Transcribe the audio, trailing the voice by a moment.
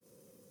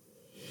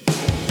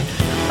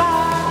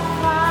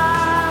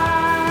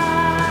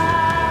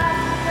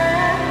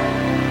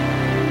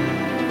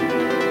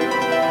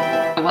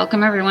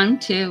Welcome everyone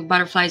to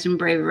Butterflies and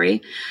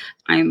Bravery.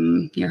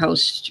 I'm your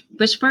host,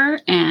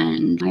 Whisper,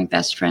 and my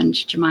best friend,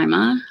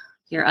 Jemima,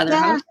 your other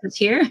host, is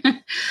here.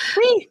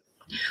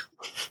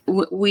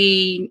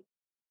 We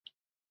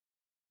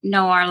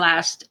know our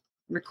last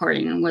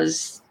recording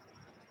was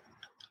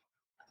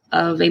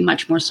of a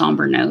much more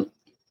somber note.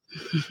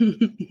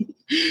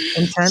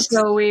 Intense?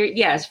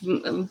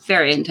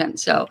 Very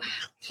intense. So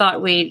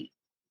thought we'd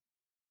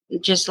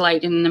just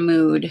lighten the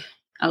mood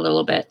a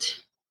little bit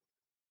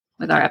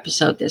with our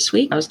episode this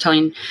week. I was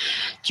telling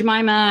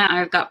Jemima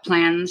I've got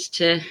plans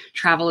to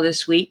travel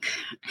this week,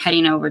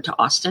 heading over to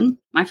Austin.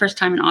 My first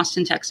time in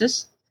Austin,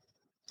 Texas.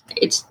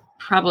 It's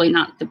probably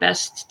not the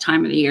best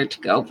time of the year to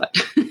go,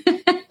 but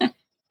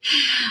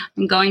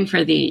I'm going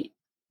for the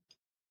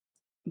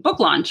book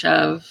launch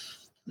of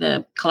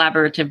the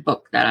collaborative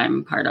book that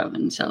I'm part of.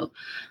 And so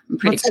I'm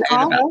pretty excited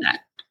about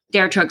that.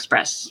 Dare to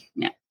Express.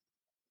 Yeah.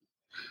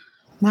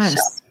 Nice.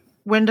 So,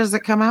 when does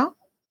it come out?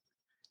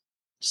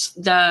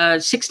 The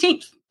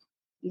 16th.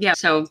 Yeah,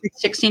 so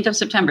 16th of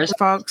September.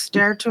 Folks,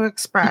 Dare to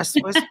Express.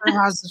 Whisper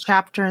has a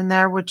chapter in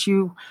there, which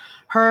you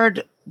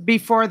heard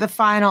before the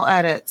final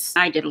edits.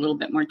 I did a little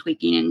bit more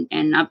tweaking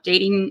and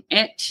updating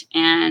it,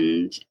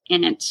 and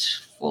in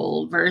its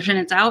full version,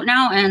 it's out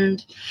now.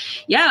 And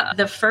yeah,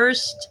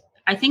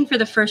 I think for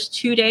the first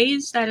 2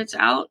 days that it's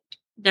out,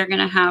 they're going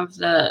to have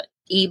the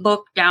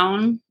ebook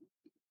down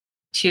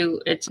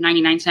to it's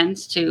 99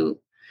 cents to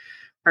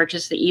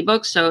purchase the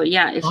ebook. So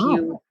yeah, if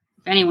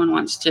anyone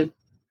wants to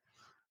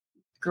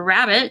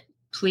grab it,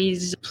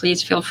 please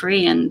feel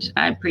free. And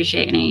I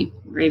appreciate any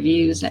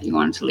reviews that you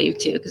want to leave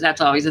too, because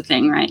that's always a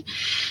thing, right?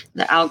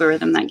 The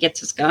algorithm that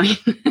gets us going.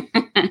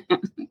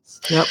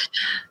 Yep.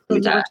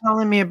 You were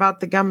telling me about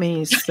the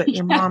gummies that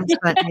your mom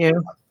sent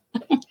you.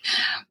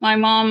 My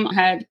mom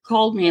had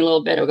called me a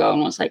little bit ago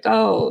and was like,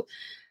 "Oh,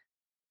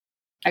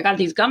 I got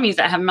these gummies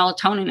that have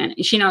melatonin in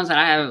it." She knows that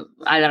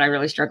I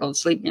really struggle with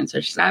sleeping.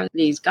 So she's got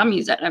these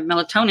gummies that have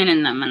melatonin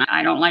in them, and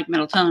I don't like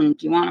melatonin.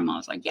 Do you want them? I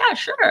was like, yeah,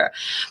 sure.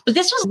 But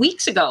this was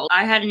weeks ago.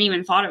 I hadn't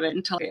even thought of it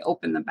until I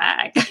opened the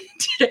bag.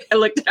 I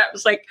looked at it. I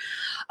was like,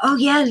 oh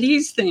yeah,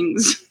 these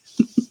things.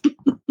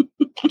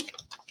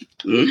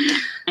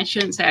 I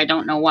shouldn't say I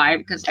don't know why,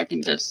 because I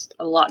think there's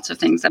lots of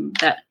things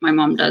that my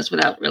mom does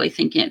without really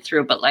thinking it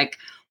through. But like,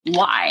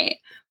 why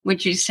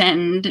would you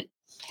send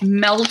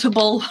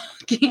meltable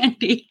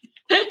candy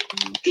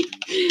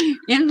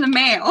in the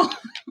mail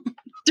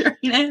during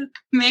a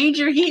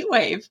major heat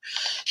wave?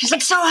 She's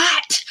like, so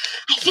hot.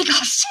 I think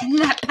I'll send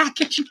that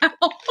package now.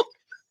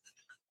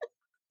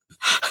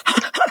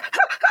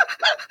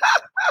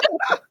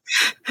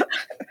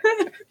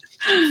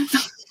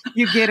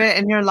 You get it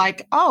and you're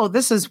like, oh,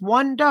 this is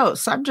one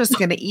dose. I'm just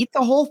going to eat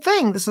the whole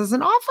thing. This is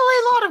an awfully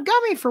lot of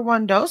gummy for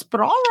one dose, but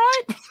all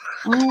right.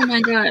 Oh my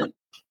God.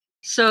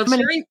 So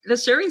the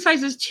serving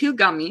size is 2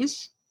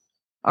 gummies.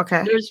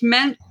 Okay. There's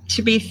meant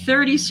to be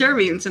 30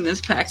 servings in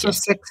this package. So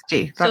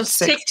 60. That's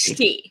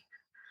 60.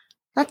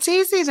 That's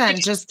easy then.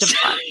 Just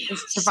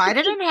divide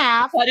it in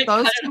half.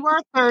 Those 2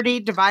 are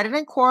 30. Divided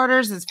in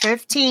quarters is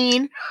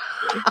 15.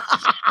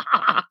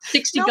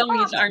 60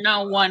 gummies are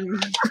now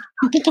 1.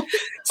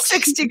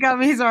 60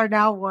 gummies are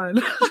now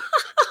 1.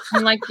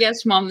 I'm like,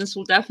 yes, Mom, this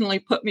will definitely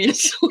put me to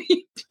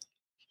sleep.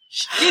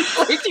 She's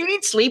like, do you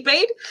need sleep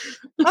aid?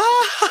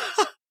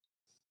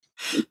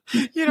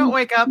 You don't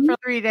wake up for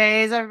 3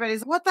 days.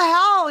 Everybody's, what the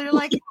hell? You're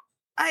like,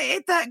 I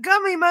ate that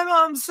gummy my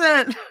mom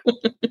sent.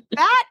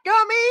 That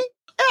gummy?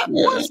 It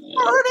was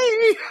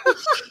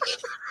 30.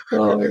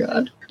 Oh my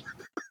God.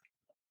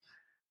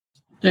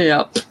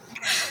 Yep.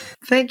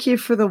 Thank you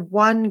for the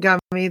one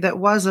gummy that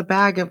was a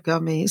bag of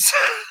gummies.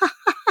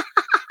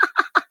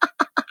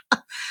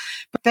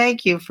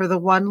 Thank you for the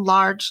one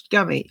large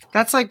gummy.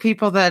 That's like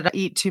people that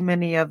eat too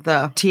many of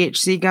the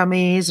THC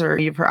gummies, or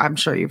I'm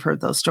sure you've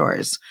heard those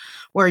stories,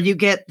 where you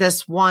get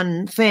this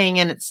one thing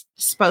and it's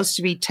supposed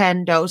to be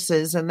 10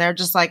 doses and they're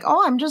just like,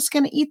 oh, I'm just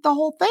going to eat the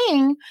whole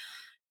thing.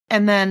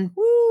 And then,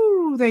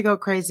 woo, they go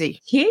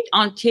crazy.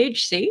 On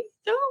THC,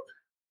 though?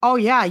 Oh,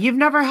 yeah. You've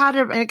never had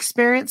an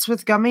experience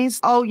with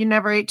gummies? Oh, you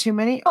never ate too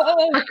many?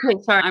 Oh,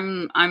 okay.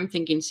 Sorry. I'm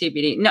thinking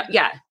CBD. No,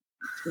 yeah.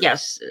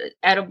 Yes.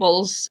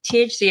 Edibles.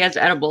 THC as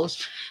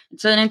edibles.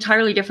 It's an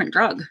entirely different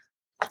drug.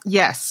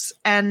 Yes.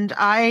 And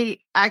I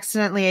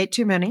accidentally ate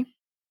too many.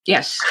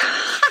 Yes.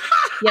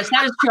 Yes,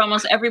 that is true.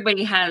 Almost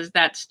everybody has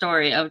that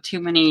story of too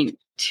many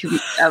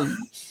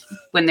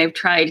when they've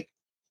tried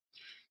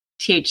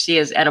THC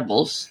as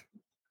edibles.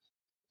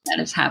 That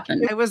has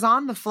happened. I was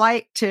on the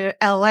flight to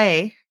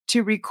LA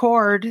to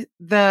record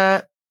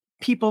the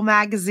People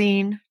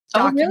magazine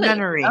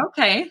documentary. Oh, really?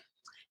 Okay.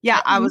 Yeah,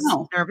 I was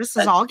nervous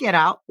as all get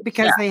out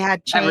because they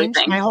had changed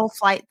my whole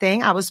flight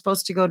thing. I was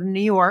supposed to go to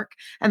New York,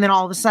 and then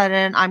all of a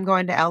sudden I'm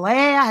going to LA.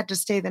 I had to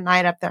stay the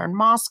night up there in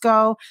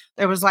Moscow.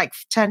 There was like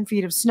 10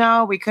 feet of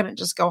snow. We couldn't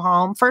just go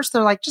home. First,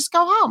 they're like, just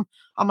go home.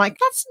 I'm like,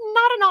 that's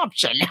not an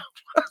option.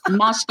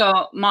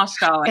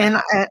 Moscow.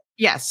 And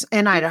yes,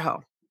 in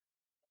Idaho.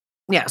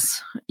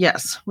 Yes.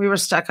 We were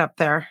stuck up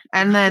there.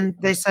 And then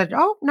they said,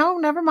 oh, no,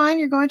 never mind.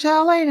 You're going to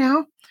LA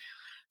now.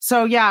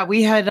 So yeah,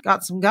 we had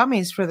got some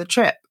gummies for the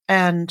trip.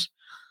 And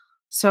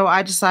so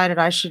I decided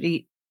I should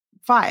eat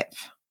 5.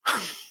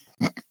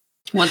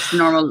 What was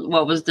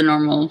the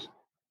normal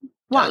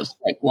 1. dose?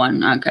 Like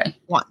 1. Okay.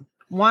 1.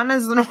 1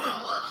 is the normal.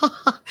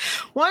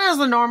 1 is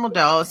the normal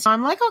dose. So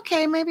I'm like,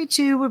 okay, maybe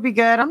 2 would be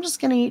good. I'm just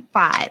gonna eat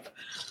 5.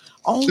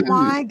 Oh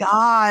my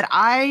God.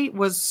 I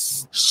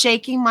was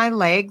shaking my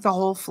leg the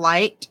whole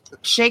flight,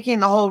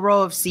 shaking the whole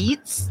row of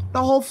seats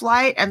the whole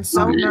flight, and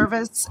so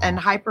nervous and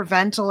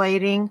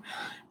hyperventilating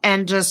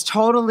and just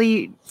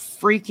totally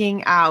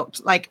freaking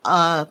out, like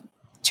a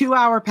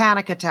 2-hour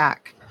panic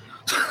attack.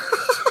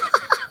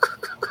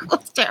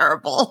 It's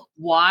terrible.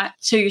 What?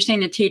 So you're saying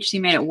the THC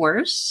made it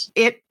worse?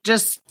 It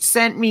just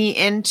sent me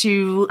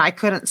into, I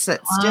couldn't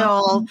sit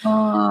still.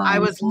 I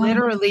was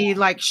literally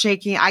like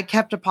shaking. I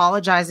kept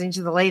apologizing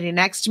to the lady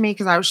next to me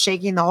because I was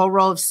shaking the whole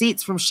row of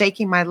seats from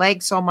shaking my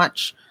leg so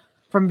much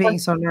from being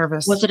so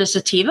nervous. Was it a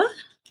sativa?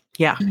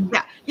 Yeah.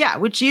 Yeah.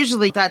 Which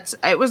usually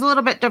it was a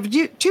little bit of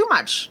too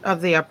much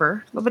of the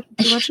upper, a little bit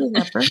too much of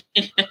the upper.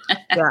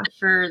 Yeah.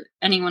 For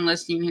anyone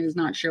listening who's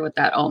not sure what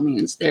that all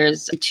means,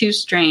 there's 2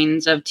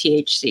 strains of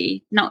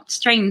THC. No,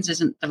 strains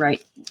isn't the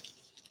right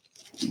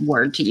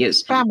word to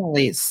use.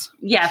 Families.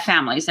 Yeah,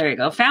 families. There you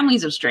go.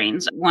 Families of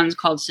strains. One's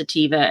called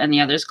sativa and the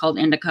other's called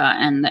indica.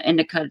 And the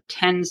indica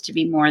tends to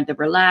be more the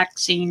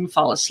relaxing,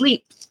 fall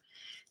asleep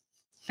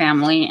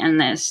family. And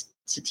this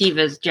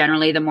sativa is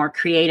generally the more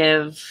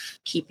creative,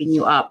 keeping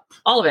you up.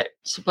 All of it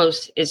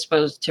is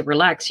supposed to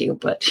relax you,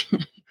 but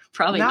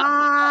probably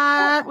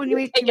not when you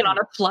eat too many. On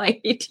a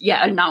flight.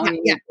 Yeah, not when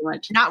you eat too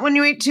much. Not when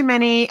you eat too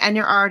many and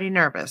you're already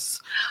nervous.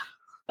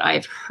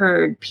 I've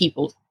heard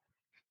people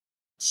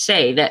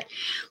say that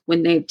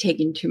when they've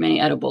taken too many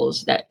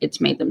edibles that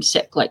it's made them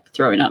sick, like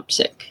throwing up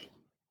sick.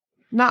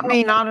 Not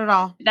me, not at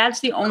all.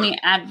 That's the only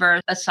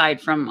adverse, aside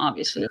from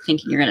obviously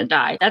thinking you're going to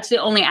die. That's the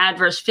only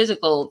adverse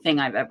physical thing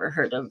I've ever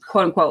heard of,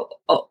 quote unquote,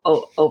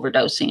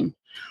 overdosing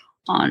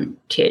on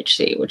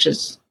THC, which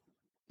is,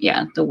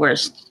 the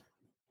worst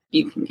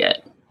you can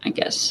get, I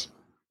guess.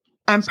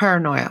 I'm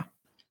paranoia.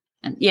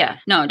 And it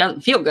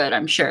doesn't feel good,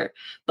 I'm sure,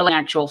 but like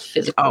actual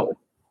physical. Oh,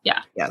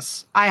 yeah.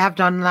 Yes. I have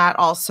done that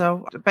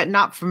also, but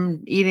not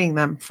from eating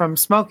them, from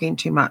smoking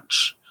too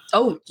much.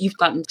 Oh, you've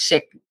gotten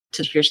sick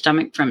to your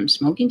stomach from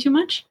smoking too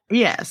much?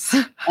 Yes,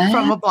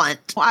 from a blunt.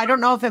 I don't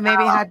know if it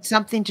maybe had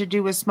something to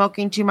do with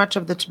smoking too much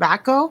of the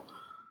tobacco.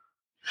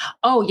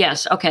 Oh,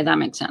 yes. Okay, that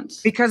makes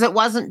sense. Because it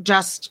wasn't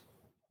just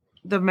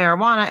the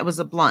marijuana, it was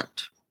a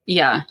blunt.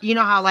 Yeah. You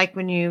know how like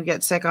when you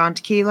get sick on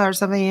tequila or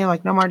something, you're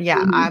like, no more.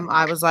 Yeah,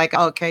 I was like,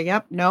 okay,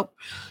 yep, nope.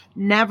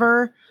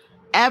 Never,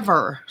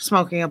 ever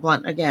smoking a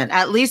blunt again.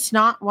 At least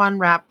not one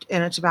wrapped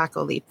in a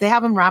tobacco leaf. They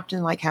have them wrapped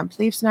in like hemp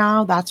leaves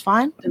now. That's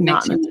fine.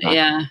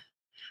 Yeah.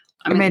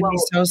 It made me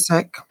so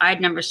sick.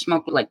 I'd never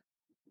smoked like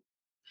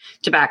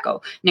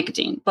tobacco,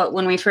 nicotine. But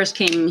when we first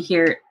came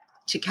here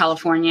to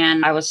California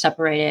and I was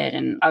separated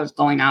and I was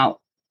going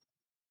out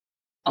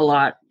a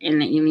lot in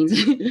the evenings.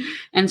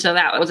 And so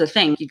that was a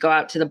thing. You go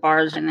out to the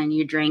bars and then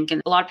you drink.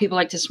 And a lot of people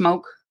like to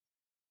smoke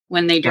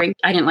when they drink.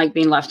 I didn't like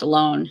being left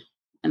alone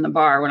in the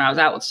bar when I was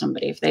out with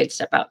somebody if they'd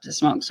step out to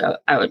smoke. So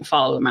I would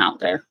follow them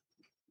out there.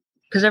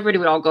 Because everybody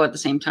would all go at the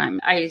same time.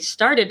 I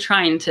started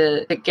trying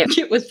to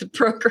get with the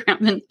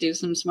program and do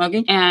some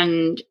smoking.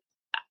 And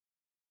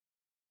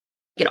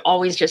it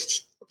always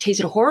just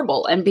tasted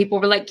horrible. And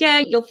people were like, yeah,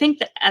 you'll think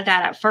that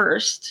at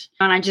first.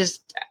 And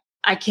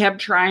I kept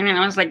trying and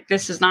I was like,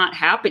 this is not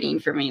happening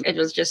for me. It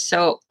was just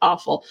so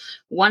awful.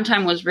 One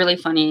time was really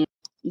funny.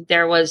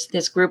 There was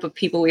this group of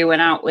people we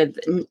went out with,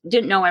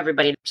 didn't know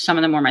everybody. Some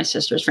of them were my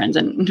sister's friends.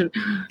 And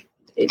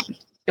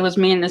it was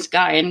me and this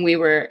guy, and we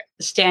were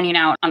standing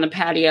out on the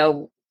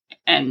patio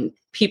and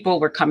people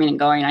were coming and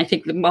going. I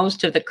think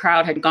most of the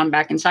crowd had gone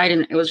back inside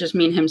and it was just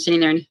me and him sitting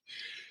there, and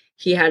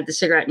he had the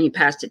cigarette and he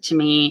passed it to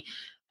me.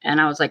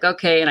 And I was like,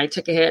 okay. And I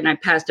took a hit and I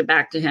passed it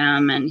back to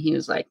him. And he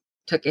was like,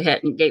 took a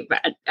hit and gave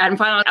back. And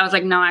finally I was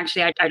like, no,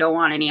 actually, I don't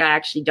want any. I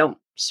actually don't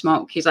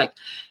smoke. He's like,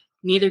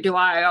 neither do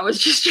I. I was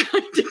just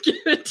trying to give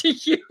it to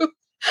you.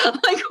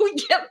 Like we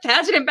kept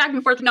passing it back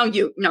and forth. No,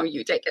 you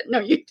take it. No,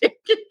 you take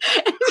it.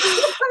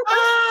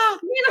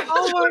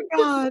 Oh my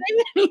God.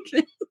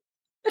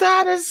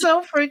 That is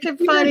so freaking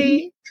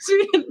funny.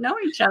 We didn't know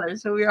each other.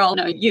 So we were all,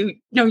 no, you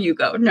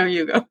go. No,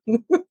 you go.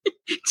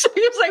 So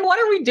he was like, what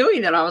are we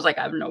doing? And I was like,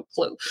 I have no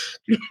clue.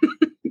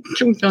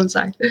 Go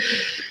inside.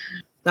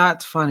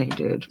 That's funny,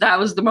 dude. That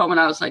was the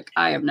moment I was like,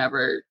 I am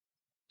never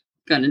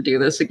going to do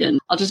this again.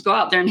 I'll just go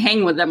out there and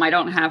hang with them. I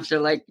don't have to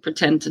like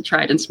pretend to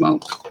try it and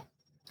smoke.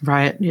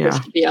 Right. Yeah.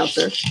 Just to be out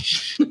there.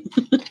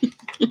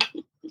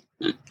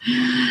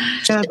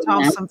 Gonna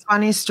tell some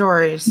funny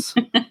stories.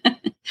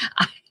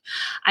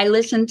 I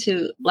listened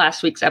to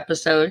last week's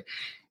episode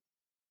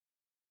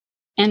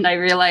and I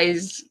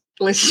realized,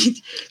 listening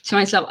to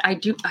myself,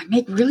 I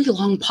make really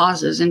long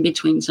pauses in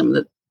between some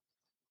of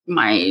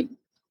my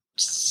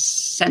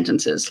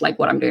sentences, like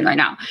what I'm doing right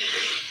now.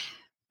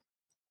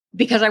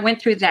 Because I went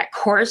through that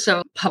course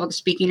of public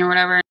speaking or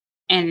whatever,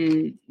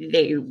 and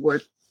they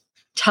were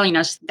telling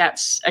us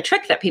that's a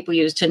trick that people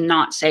use to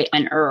not say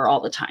an all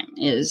the time,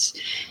 is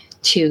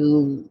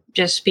to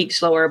just speak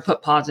slower,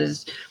 put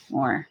pauses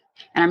more.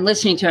 And I'm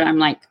listening to it. I'm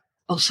like,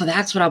 oh, so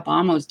that's what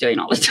Obama was doing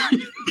all the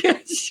time.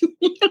 It's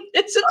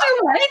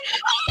right.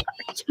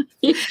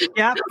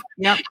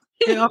 Yep.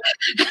 I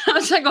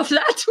was like, oh,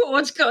 that's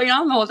what's going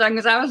on the whole time.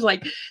 Because I was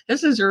like,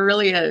 this is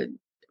really a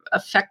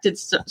affected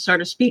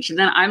sort of speech. And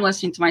then I'm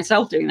listening to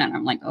myself doing that. And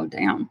I'm like, oh,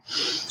 damn.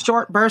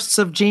 Short bursts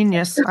of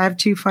genius. I have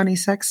 2 funny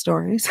sex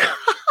stories.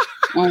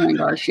 Oh my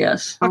gosh,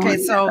 yes. Okay,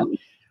 so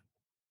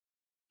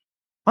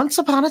once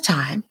upon a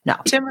time,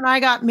 Tim and I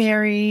got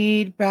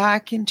married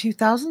back in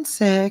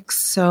 2006.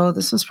 So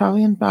this was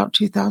probably in about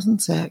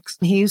 2006.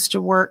 He used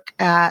to work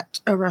at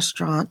a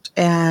restaurant,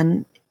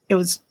 and it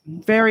was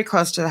very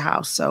close to the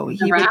house. So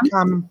he would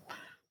come.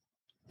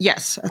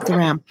 Yes, at the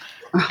Ram.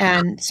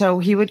 And so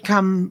he would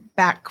come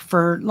back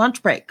for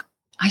lunch break.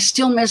 I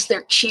still miss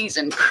their cheese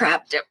and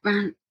crab dip,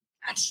 man.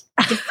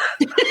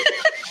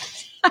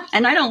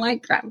 And I don't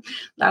like crab.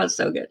 That was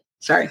so good.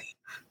 Sorry.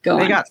 Go on.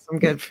 They got some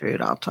good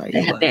food, I'll tell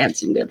you. They had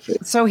some good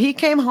food. So he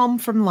came home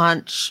from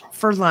lunch,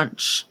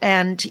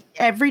 and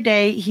every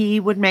day he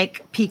would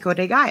make pico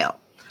de gallo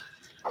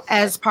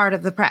as part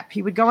of the prep.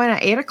 He would go in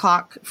at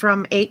 8:00.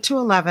 From 8 to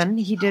 11,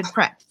 he did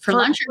prep. For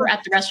lunch or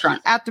at the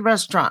restaurant? At the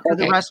restaurant, or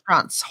the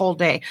restaurant's whole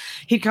day.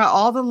 He'd cut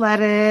all the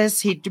lettuce.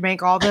 He'd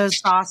make all the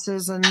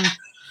sauces and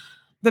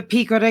the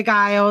pico de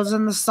gallos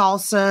and the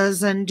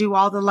salsas, and do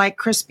all the like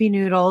crispy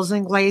noodles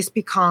and glazed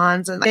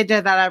pecans. And they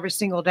did that every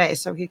single day.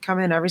 So he'd come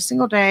in every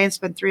single day and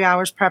spend 3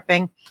 hours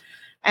prepping,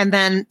 and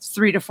then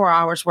 3 to 4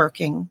 hours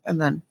working,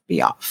 and then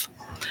be off.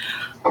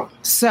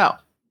 So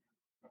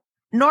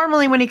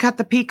normally when he cut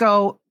the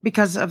pico,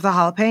 because of the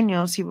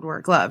jalapenos, he would wear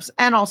gloves,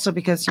 and also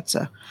because it's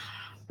a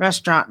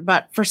restaurant.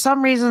 But for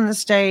some reason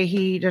this day,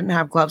 he didn't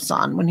have gloves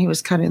on when he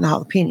was cutting the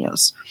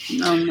jalapenos.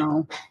 Oh,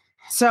 no.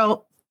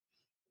 So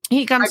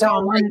he comes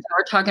home.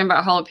 We're talking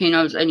about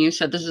jalapenos, and you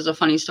said this is a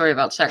funny story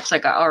about sex.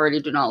 Like, I already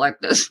do not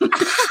like this.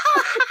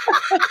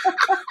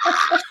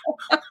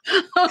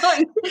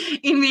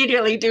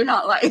 Immediately do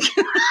not like.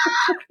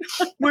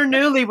 We're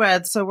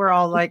newlyweds, so we're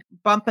all like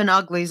bumping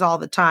uglies all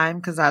the time,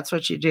 because that's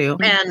what you do.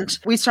 And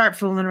we start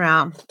fooling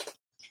around,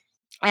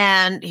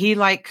 and he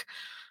like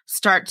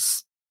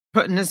starts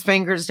putting his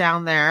fingers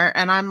down there,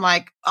 and I'm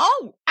like,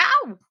 oh,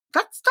 ow,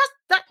 that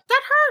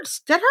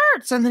hurts. That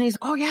hurts. And then he's,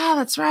 oh yeah,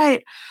 that's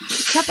right.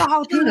 Cut the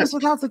jalapenos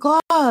without the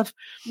glove.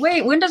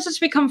 Wait, when does this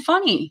become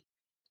funny?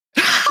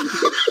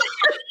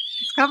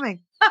 It's coming.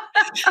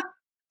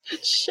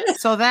 Shit.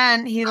 So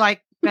then he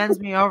like bends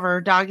me over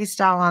doggy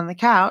style on the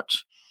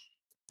couch,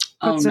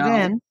 puts it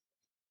in.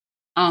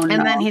 Oh, no.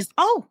 And then he's,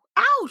 oh,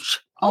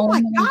 ouch. Oh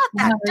my God,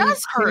 that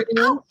does hurt.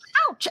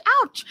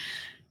 Ouch.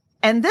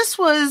 And this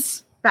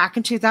was back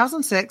in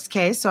 2006,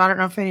 Kay. So I don't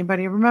know if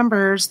anybody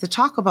remembers the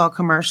Taco Bell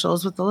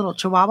commercials with the little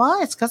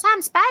chihuahua. It's because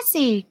I'm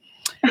spicy.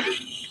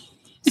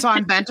 So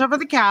I'm bent over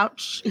the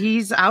couch.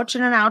 He's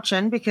ouching and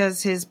ouching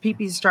because his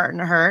pee-pee's starting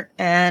to hurt.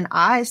 And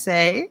I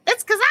say,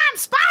 it's because I'm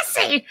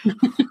spicy.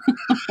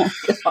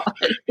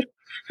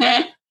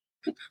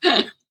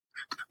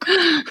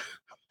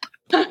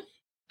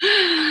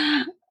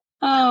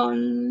 Oh,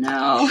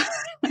 no.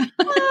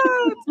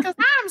 It's because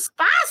I'm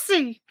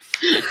spicy.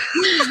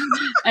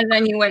 And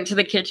then you went to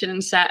the kitchen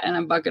and sat in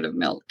a bucket of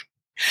milk.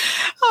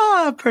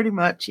 Oh, pretty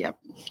much, yep.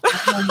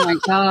 Oh, my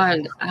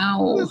God.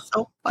 Ow. It was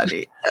so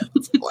funny.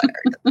 That's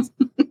hilarious.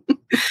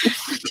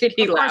 Did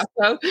he laugh,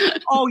 though?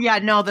 Oh, yeah.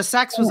 No, the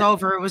sex was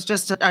over. It was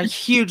just a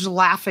huge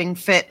laughing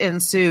fit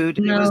ensued.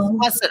 No. It was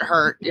less it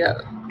hurt.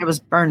 Yeah. It was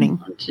burning.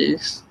 Oh,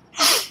 jeez.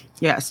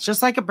 Yes.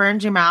 Just like it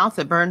burns your mouth,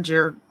 it burns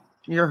your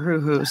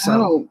hoo-hoo.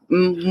 So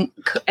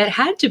it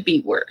had to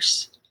be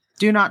worse.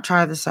 Do not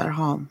try this at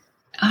home.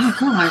 Oh,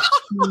 gosh.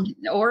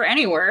 Or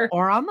anywhere.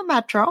 Or on the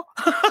metro.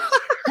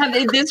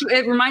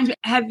 It reminds me,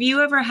 have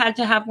you ever had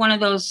to have one of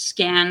those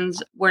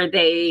scans where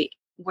they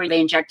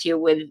inject you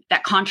with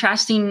that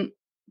contrasting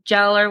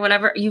gel or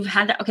whatever? You've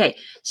had that? Okay.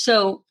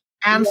 So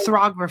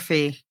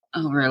anthrography.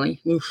 Oh,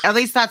 really? Oof. At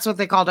least that's what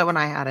they called it when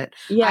I had it.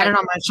 Yeah. I had it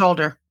on my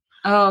shoulder.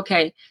 Oh,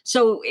 okay.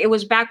 So it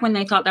was back when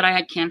they thought that I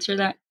had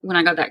cancer, when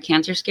I got that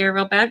cancer scare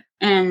real bad.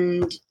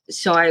 And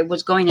so I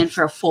was going in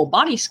for a full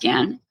body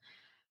scan.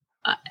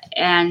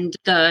 And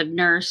the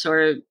nurse,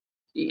 or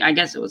I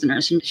guess it was a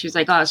nurse, and she was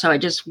like, oh, so I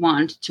just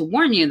want to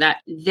warn you that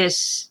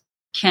this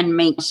can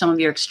make some of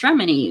your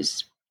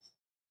extremities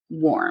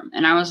warm.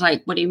 And I was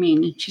like, what do you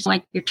mean? And she's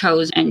like, your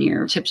toes and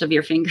your tips of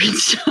your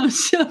fingers.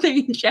 So they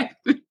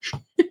inject me.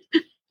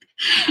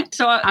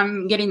 So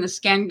I'm getting the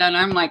scan done.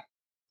 I'm like,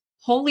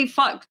 holy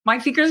fuck, my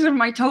fingers and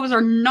my toes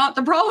are not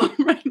the problem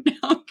right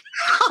now.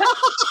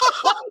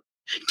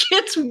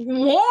 It's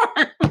warm.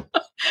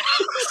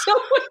 So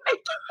when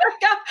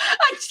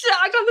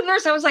I got the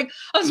nurse, I was like,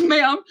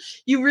 ma'am,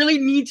 you really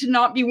need to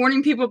not be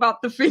warning people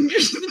about the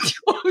fingers and the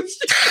toes.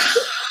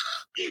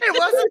 It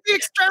wasn't the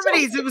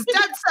extremities. It was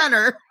dead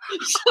center.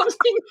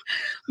 Something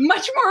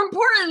much more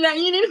important that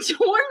you needed to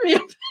warn me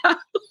about.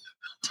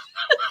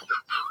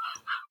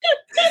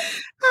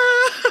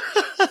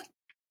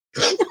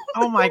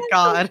 Oh my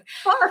God.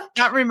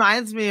 That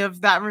reminds me of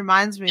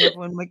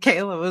when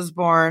Michaela was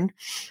born.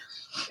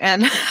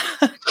 And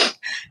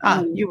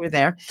you were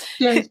there.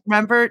 Yes.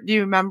 Do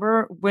you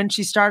remember when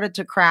she started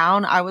to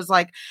crown? I was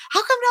like,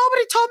 how come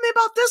nobody told me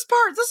about this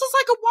part? This is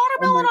like a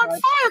watermelon on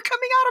fire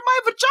coming out of my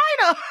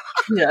vagina.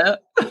 Yeah.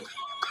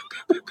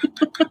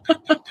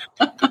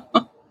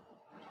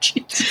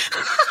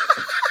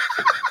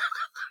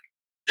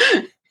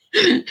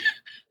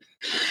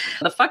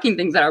 The fucking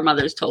things that our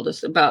mothers told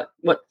us about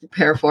what to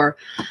prepare for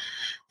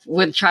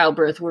with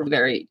childbirth were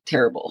very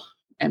terrible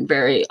and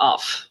very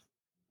off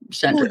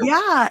center. Well,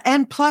 yeah.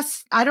 And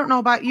plus, I don't know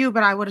about you,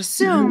 but I would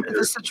assume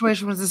the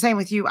situation was the same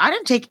with you. I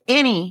didn't take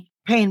any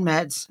pain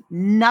meds,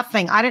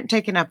 nothing. I didn't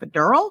take an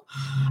epidural.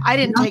 I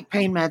didn't take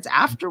pain meds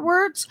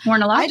afterwards.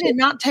 I did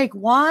not take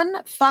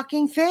one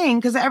fucking thing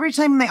because every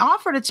time they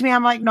offered it to me,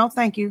 I'm like, no,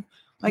 thank you.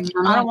 Like,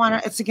 I don't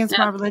want to, it's against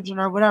my religion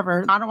or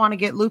whatever. I don't want to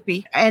get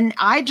loopy. And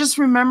I just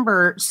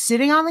remember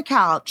sitting on the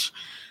couch.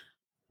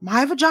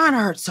 My vagina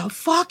hurt so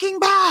fucking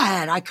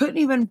bad. I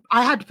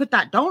had to put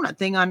that donut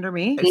thing under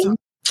me.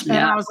 And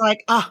I was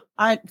like,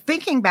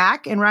 thinking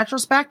back in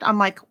retrospect, I'm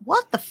like,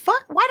 what the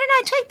fuck? Why didn't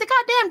I take the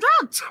goddamn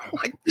drugs?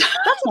 Like,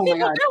 that's what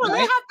people do when they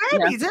have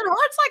babies. It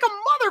hurts like a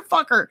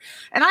motherfucker.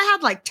 And I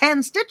had like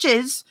 10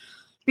 stitches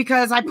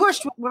because I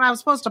pushed when I was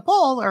supposed to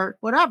pull or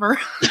whatever.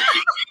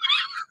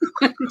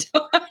 I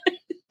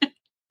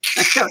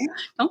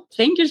don't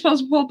think you're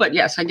supposed to pull, but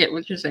yes, I get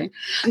what you're saying.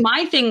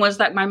 My thing was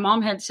that my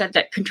mom had said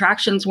that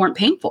contractions weren't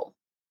painful.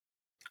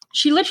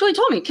 She literally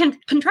told me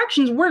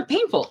contractions weren't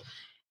painful.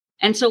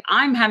 And so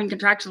I'm having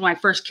contractions with my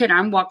first kid.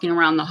 I'm walking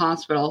around the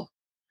hospital.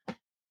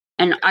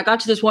 And I got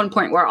to this one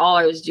point where all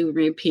I was doing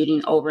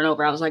repeating over and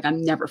over. I was like,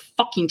 I'm never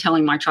fucking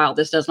telling my child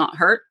this does not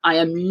hurt. I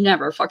am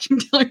never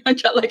fucking telling my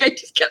child. Like, I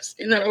just kept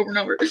saying that over and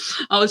over.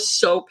 I was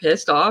so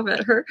pissed off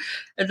at her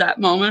at that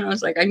moment. I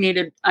was like, I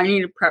needed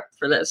prep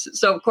for this.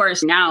 So of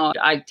course now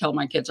I tell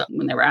my kids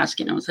when they were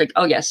asking, I was like,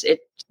 oh yes,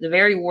 it's the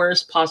very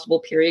worst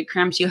possible period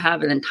cramps you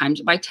have, and then times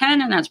it by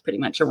 10, and that's pretty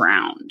much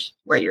around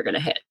where you're going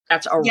to hit.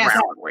 That's around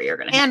where you're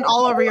going to hit. And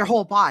all over your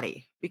whole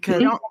body.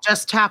 Because it don't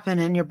just happen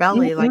in your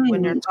belly like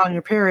when you're on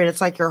your period. It's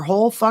like your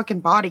whole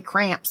fucking body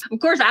cramps. Of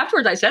course,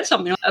 afterwards, I said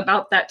something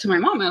about that to my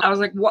mom. I was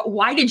like,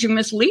 why did you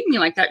mislead me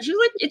like that? She was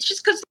like, it's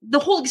just because the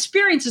whole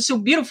experience is so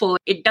beautiful.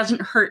 It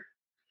doesn't hurt.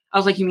 I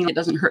was like, you mean it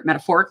doesn't hurt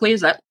metaphorically? Is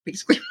that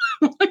basically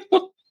like,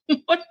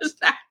 what is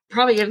that?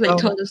 Probably if they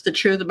told us the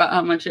truth about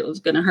how much it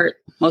was going to hurt,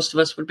 most of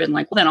us would have been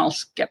like, well, then I'll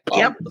skip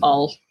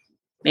all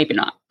maybe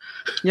not.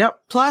 Yep.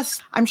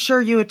 Plus, I'm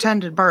sure you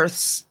attended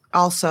births.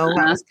 Also,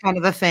 that was kind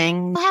of the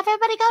thing. Have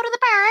everybody go to the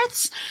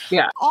births.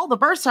 Yeah. All the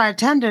births I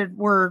attended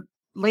were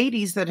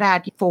ladies that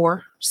had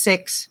 4,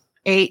 6,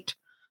 8,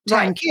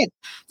 10 kids.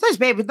 Those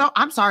babies,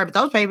 I'm sorry, but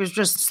those babies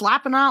just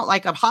slapping out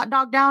like a hot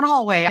dog down the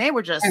hallway. They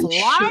were just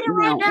sliding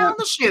right down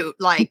the chute.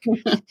 Like,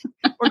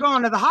 we're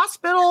going to the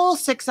hospital.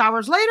 6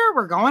 hours later,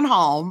 we're going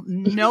home.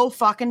 No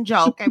fucking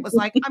joke. It was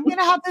like, I'm going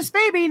to have this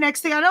baby.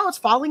 Next thing I know, it's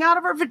falling out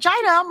of her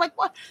vagina. I'm like,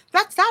 what?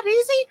 That's that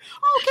easy?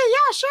 Okay,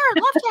 yeah, sure.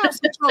 I'd love to have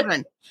some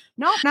children.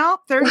 No,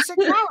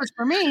 36 hours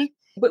for me.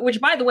 Which,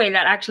 by the way,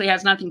 that actually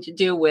has nothing to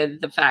do with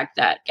the fact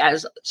that,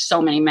 as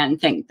so many men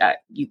think,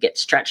 that you get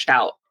stretched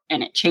out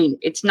and it changed.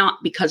 It's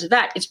not because of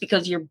that. It's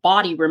because your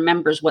body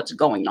remembers what's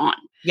going on.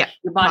 Yeah.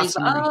 Your body's,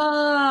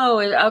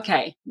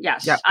 okay.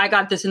 Yes. Yep. I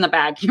got this in the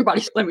bag. Your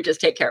body's, let me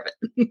just take care of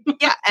it.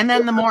 Yeah. And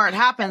then the more it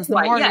happens,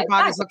 the more your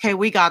body's, okay,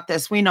 we got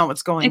this. We know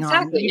what's going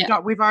on.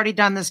 We've already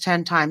done this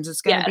 10 times.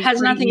 It's going to be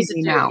pretty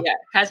easy now. Yeah.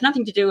 It has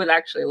nothing to do with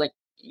actually like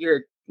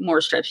you're more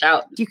stretched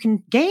out. You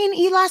can gain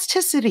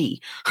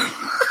elasticity.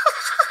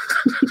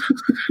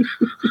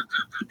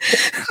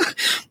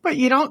 But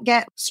you don't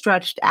get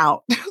stretched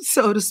out,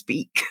 so to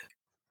speak.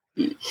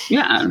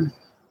 Yeah.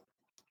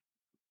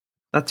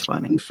 That's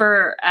funny.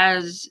 For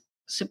as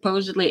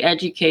supposedly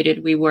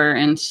educated we were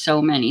in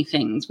so many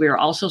things, we were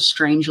also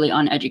strangely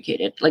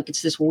uneducated. Like,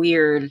 it's this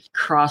weird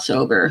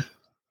crossover.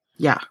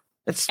 Yeah.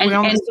 We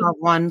only saw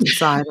one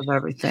side of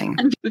everything.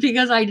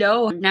 Because I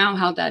know now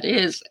how that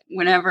is.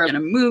 Whenever in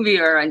a movie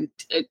or on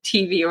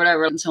TV or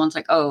whatever, and someone's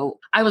like, oh,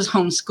 I was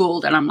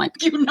homeschooled. And I'm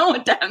like, you know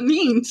what that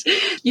means.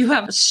 You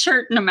have a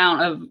certain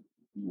amount of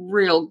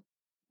real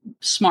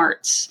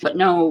smarts, but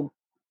no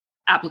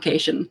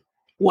application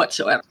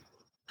whatsoever.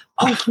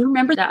 Oh, do you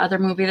remember that other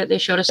movie that they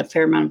showed us a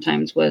fair amount of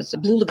times was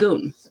Blue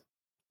Lagoon?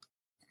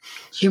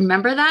 Do you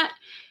remember that?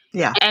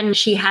 Yeah. And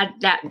she had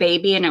that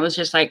baby and it was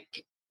just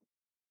like,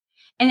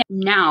 and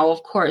now,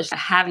 of course,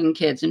 having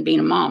kids and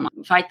being a mom,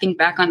 if I think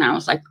back on that, I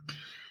was like,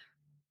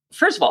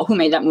 first of all, who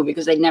made that movie?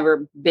 Because they'd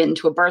never been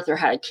to a birth or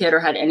had a kid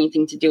or had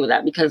anything to do with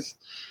that. Because,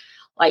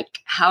 like,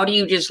 how do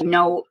you just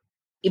know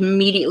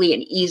immediately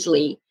and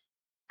easily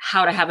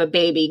how to have a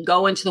baby,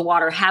 go into the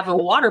water, have a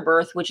water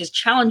birth, which is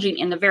challenging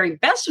in the very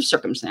best of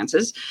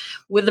circumstances,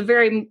 with the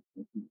very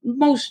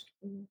most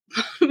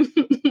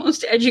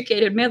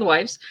educated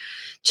midwives,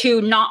 to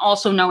not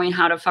also knowing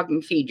how to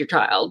fucking feed your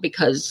child?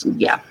 Because,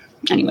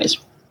 anyways.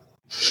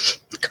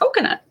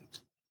 Coconut.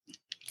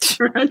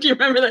 Do you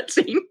remember that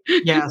scene?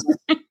 Yes.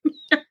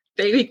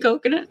 baby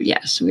coconut.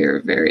 Yes, we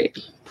were very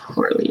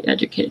poorly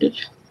educated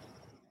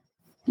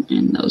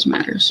in those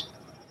matters.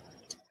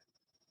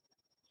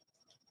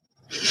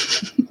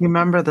 You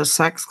remember the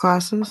sex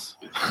classes?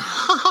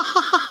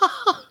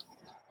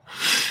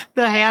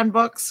 The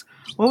handbooks.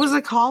 What was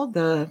it called?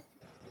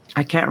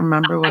 I can't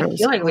remember what it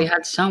was I feel like we called.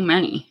 had so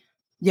many.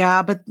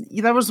 Yeah, but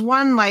there was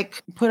one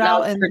like put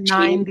out in the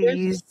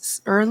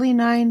 90s, early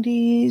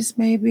 90s,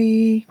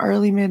 maybe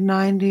early mid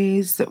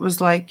 90s. That was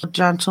like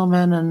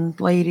gentlemen and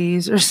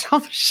ladies or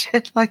some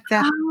shit like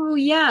that. Oh,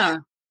 yeah.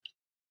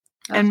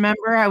 And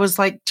remember, I was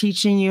like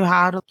teaching you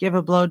how to give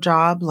a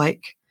blowjob,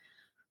 like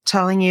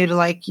telling you to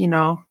like,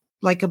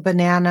 like a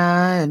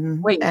banana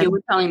and. Wait, you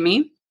were telling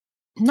me?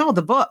 No,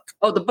 the book.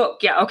 Oh, the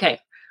book. Yeah, okay.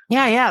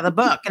 Yeah, the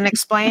book. And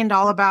explained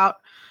all about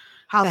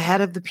how the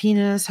head of the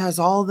penis has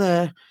all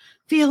the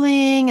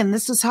feeling, and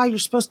this is how you're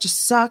supposed to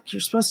suck. You're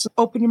supposed to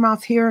open your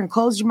mouth here and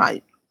close your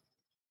mouth.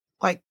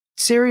 Like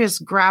serious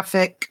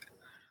graphic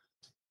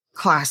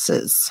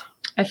classes.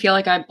 I feel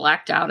like I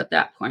blacked out at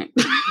that point.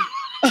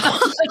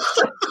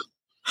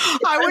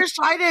 I wish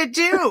I did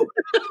too.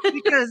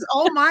 Because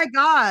oh my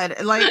God,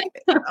 like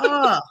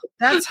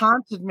that's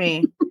haunted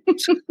me.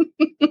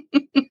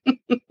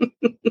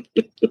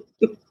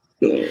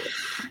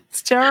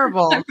 It's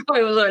terrible. I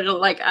probably was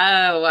like,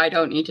 oh, I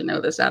don't need to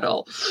know this at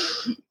all.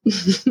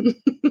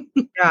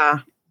 Yeah.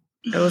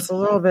 It was a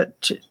little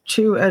bit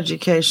too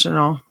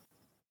educational.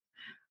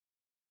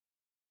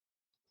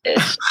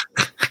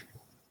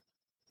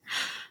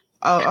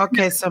 Oh,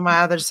 okay. So my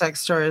other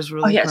sex story is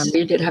really yes, fun.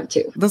 you did have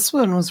two. This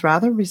one was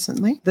rather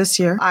recently. This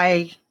year,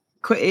 I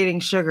quit eating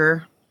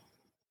sugar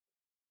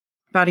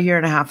about a year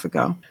and a half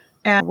ago.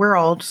 And we're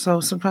old, so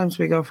sometimes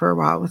we go for a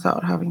while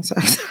without having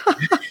sex.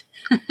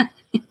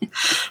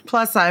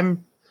 Plus,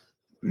 I'm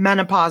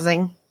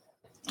menopausing,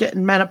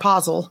 getting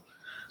menopausal.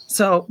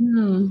 So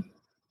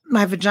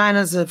my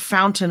vagina's a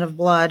fountain of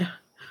blood.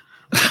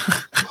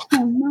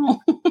 Oh,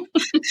 no.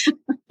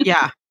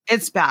 Yeah,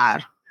 it's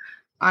bad.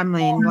 I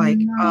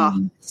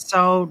mean,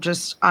 so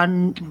just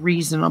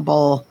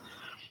unreasonable.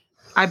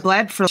 I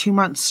bled for 2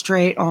 months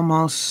straight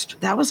almost.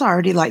 That was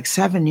already like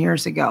 7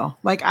 years ago.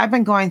 Like I've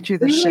been going through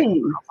this shit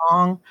for a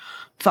long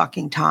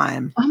fucking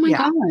time. Oh my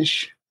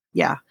gosh.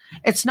 Yeah.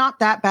 It's not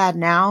that bad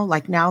now.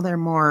 Like now they're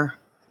more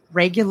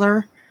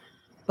regular.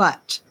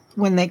 But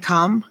when they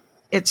come,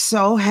 it's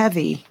so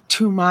heavy,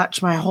 too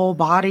much. My whole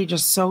body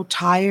just so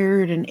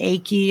tired and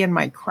achy, and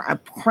my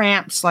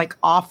cramps like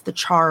off the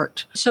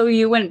chart. So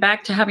you went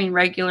back to having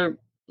regular,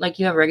 like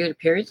you have regular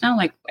periods now,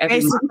 like every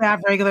Basically, month? I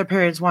have regular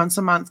periods once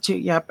a month too.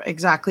 Yep,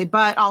 exactly.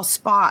 But I'll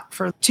spot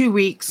for 2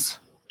 weeks.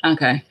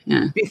 Okay,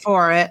 yeah.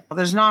 Before it,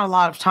 there's not a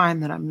lot of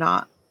time that I'm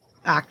not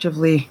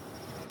actively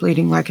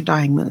bleeding like a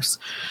dying moose.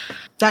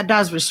 That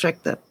does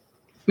restrict the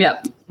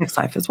sex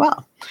life as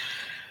well.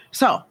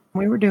 So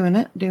we were doing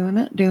it.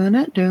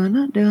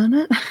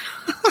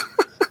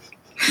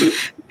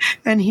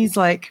 And he's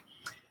like,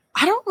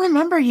 I don't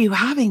remember you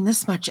having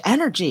this much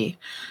energy.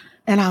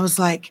 And I was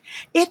like,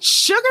 it's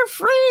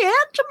sugar-free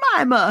Aunt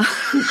Jemima.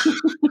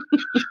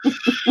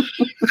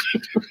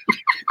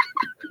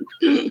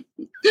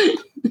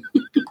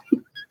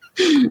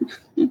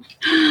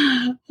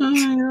 Oh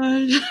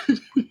my God.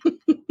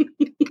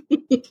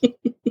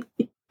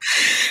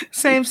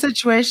 Same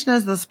situation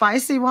as the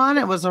spicy one.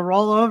 It was a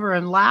roll over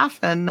and laugh,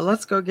 and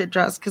let's go get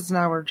dressed because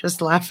now we're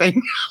just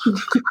laughing.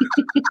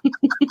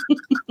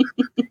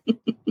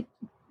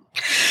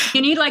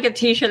 You need like a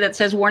t-shirt that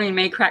says warning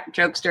may crack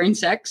jokes during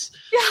sex.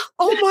 Yeah.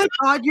 Oh my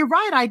God, you're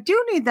right. I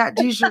do need that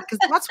t-shirt because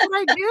that's what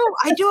I do.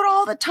 I do it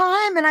all the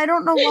time and I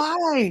don't know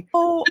why.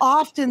 So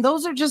often.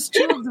 Those are just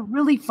two of the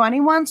really funny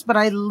ones, but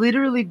I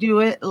literally do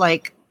it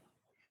like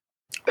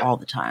all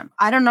the time.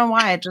 I don't know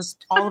why. It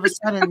just all of a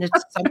sudden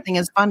it's something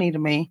is funny to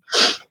me.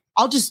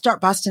 I'll just start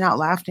busting out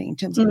laughing.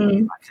 Tim's like, what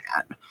like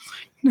that?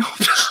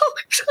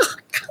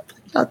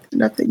 No,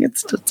 nothing.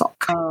 It's just all.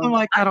 I'm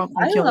like, I don't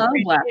think I love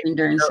laughing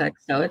during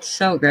sex, though. It's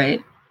so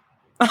great.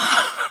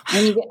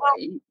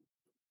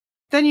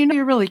 Then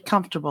you're really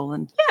comfortable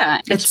and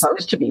it's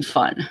supposed to be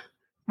fun.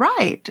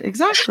 Right,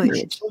 exactly.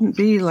 It shouldn't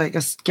be like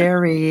a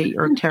scary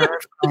or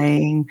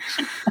terrifying.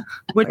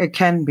 What it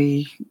can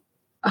be,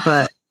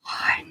 but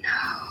I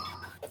know.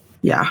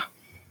 Yeah.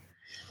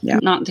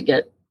 Not to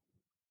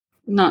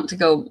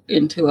go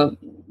into a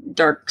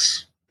dark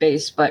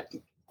space, but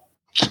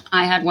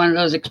I had one of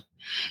those.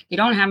 You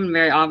don't happen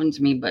very often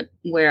to me, but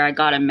where I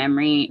got a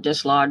memory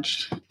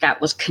dislodged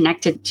that was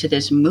connected to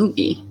this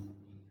movie.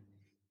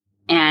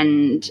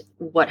 And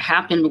what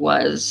happened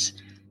was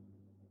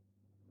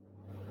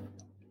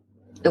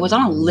it was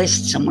on a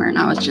list somewhere, and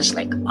I was just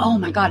like, oh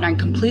my God, and I'd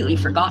completely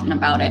forgotten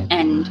about it.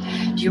 And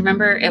do you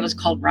remember it was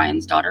called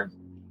Ryan's Daughter?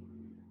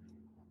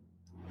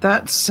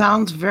 That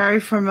sounds very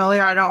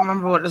familiar. I don't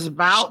remember what it's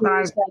about,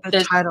 but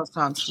the title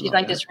sounds familiar. She's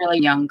like this really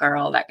young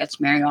girl that gets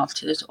married off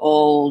to this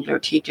older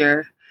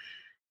teacher.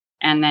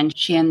 And then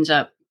she ends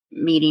up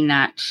meeting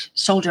that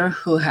soldier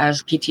who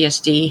has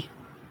PTSD.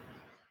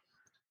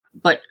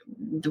 But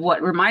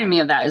what reminded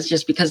me of that is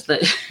just because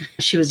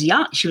she was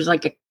young. She was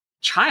like a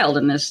child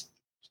in this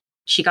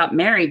she got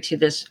married to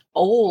this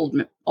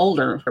older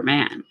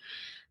man.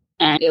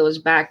 And it was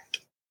back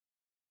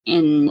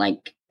in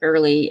like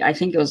early, I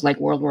think it was like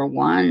World War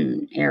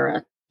I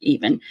era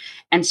even.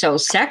 And so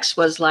sex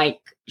was like,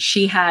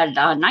 she had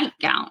a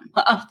nightgown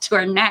up to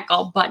her neck,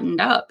 all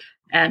buttoned up.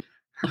 And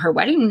her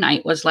wedding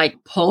night was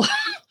like, pull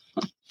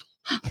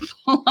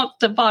up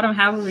the bottom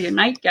half of your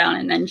nightgown.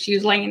 And then she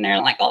was laying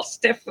there like all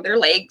stiff with her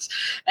legs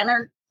and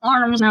her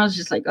arms. And I was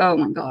just like, oh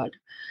my God.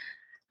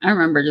 I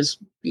remember just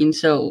being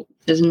so,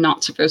 it's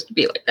not supposed to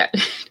be like that.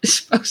 It's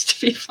supposed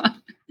to be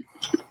fun.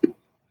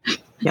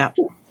 Yeah.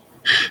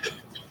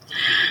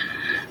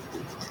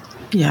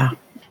 Yeah.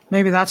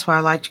 Maybe that's why I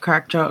like to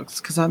crack jokes,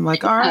 because I'm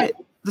like, all right,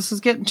 this is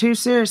getting too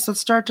serious.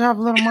 Let's start to have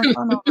a little more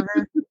fun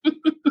over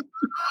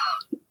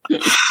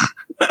here.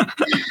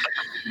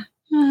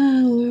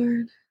 Oh,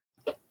 Lord.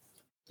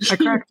 I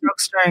crack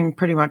jokes during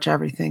pretty much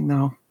everything,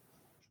 though.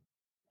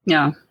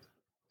 Yeah.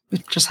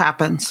 It just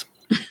happens.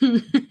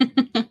 I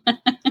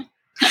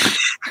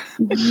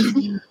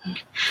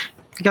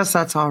guess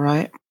that's all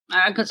right.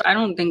 Because I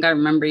don't think I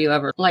remember you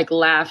ever like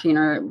laughing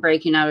or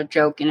breaking out a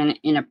joke in an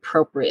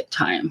inappropriate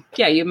time.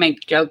 Yeah, you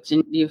make jokes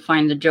and you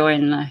find the joy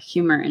and the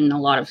humor in a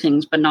lot of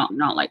things, but not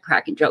like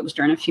cracking jokes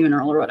during a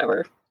funeral or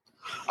whatever.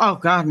 Oh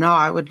God, no,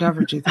 I would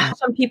never do that.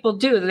 Some people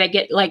do. They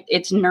get like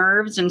it's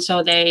nerves, and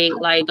so they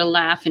like to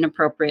laugh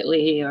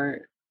inappropriately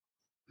or.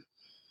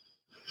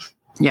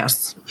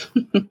 Yes.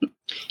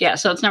 Yeah,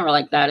 so it's never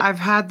like that. I've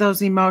had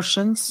those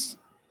emotions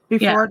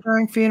before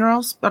during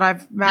funerals, but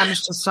I've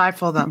managed to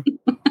stifle them.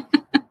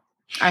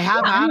 I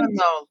have had them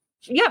though.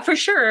 Yeah, for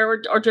sure.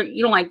 Or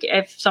you don't like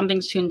if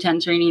something's too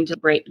intense or you need to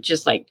break,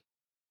 just like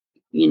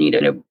you need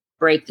to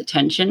break the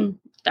tension.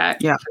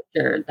 That for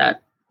sure.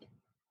 That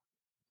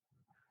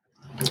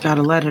got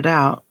to let it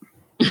out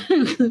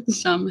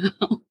somehow.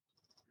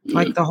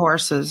 Like the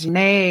horses,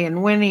 neigh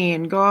and whinny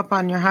and go up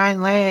on your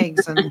hind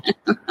legs. And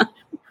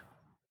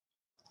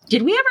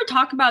did we ever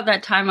talk about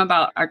that time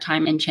about our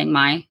time in Chiang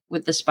Mai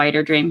with the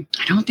spider dream?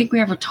 I don't think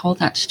we ever told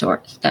that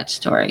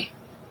story.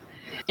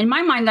 In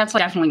my mind, that's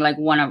definitely like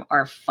one of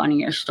our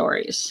funnier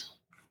stories.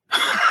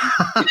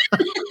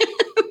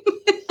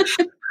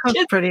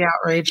 That's pretty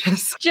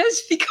outrageous.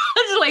 Just because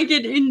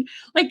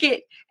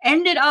it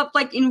ended up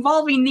like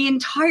involving the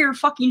entire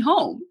fucking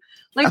home.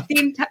 Like the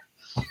entire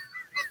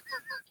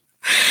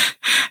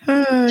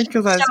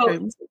because I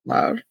screamed so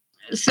loud.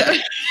 So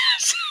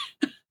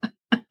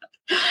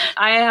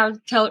I have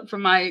to tell it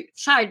from my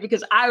side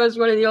because I was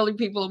one of the only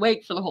people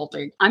awake for the whole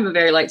thing. I'm a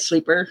very light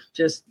sleeper.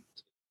 Just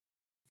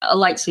a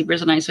light sleeper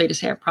is a nice way to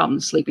say I have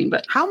problems sleeping.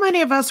 But how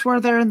many of us were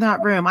there in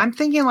that room? I'm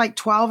thinking like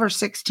 12 or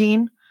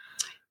 16.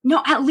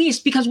 No, at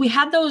least because we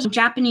had those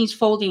Japanese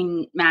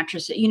folding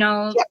mattresses,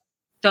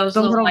 those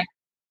little like,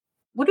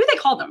 what do they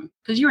call them?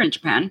 Because you were in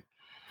Japan.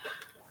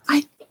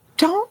 I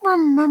don't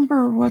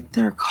remember what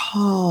they're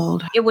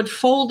called. It would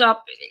fold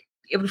up.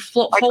 It would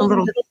fold into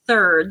little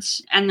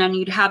thirds, and then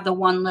you'd have the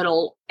one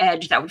little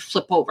edge that would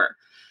flip over.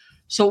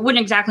 So it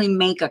wouldn't exactly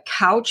make a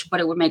couch, but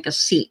it would make a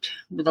seat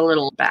with a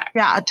little back.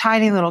 Yeah, a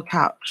tiny little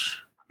couch.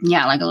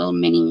 Yeah, like a little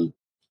mini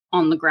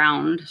on the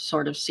ground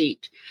sort of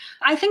seat.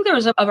 I think there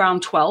was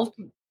around 12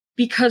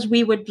 because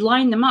we would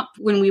line them up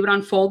when we would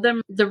unfold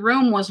them. The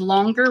room was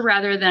longer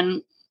rather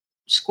than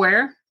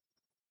square.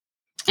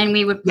 And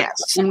we would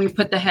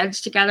put the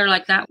heads together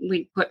like that.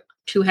 We'd put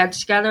 2 heads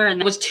together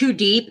and it was 2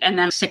 deep and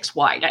then 6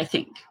 wide, I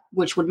think,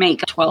 which would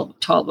make 12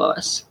 of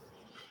us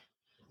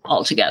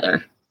all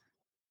together.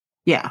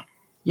 Yeah.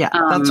 Yeah.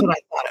 That's what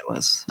I thought it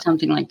was.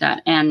 Something like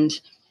that. And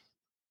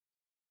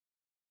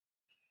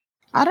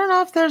I don't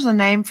know if there's a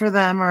name for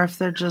them or if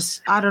they're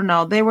just, I don't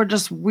know. They were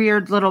just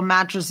weird little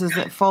mattresses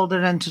that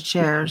folded into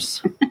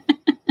chairs.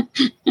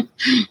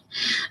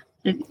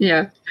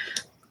 Yeah.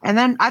 And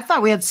then I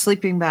thought we had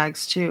sleeping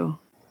bags too.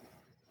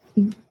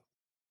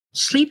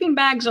 Sleeping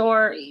bags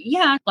or,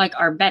 like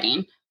our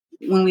bedding.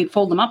 When we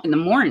fold them up in the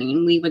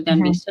morning, we would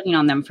then be sitting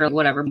on them for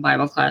whatever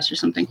Bible class or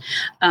something.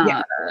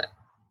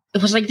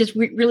 It was like this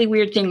really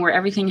weird thing where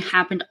everything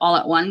happened all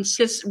at once.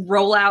 This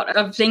rollout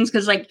of things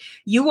because like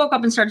you woke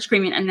up and started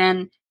screaming and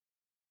then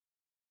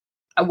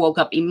I woke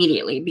up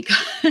immediately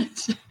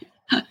because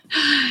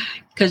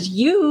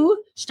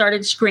you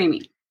started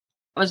screaming.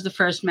 That was the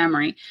first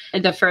memory.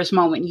 The first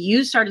moment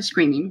you started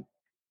screaming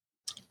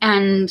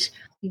and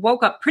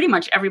woke up pretty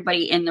much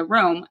everybody in the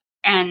room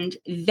and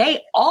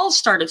they all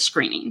started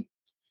screaming.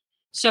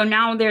 So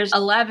now there's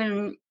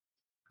 11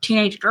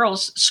 teenage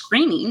girls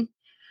screaming.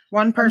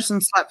 One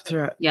person slept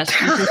through it. Yes.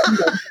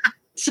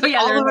 So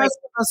all the rest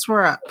of us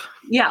were up.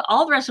 Yeah,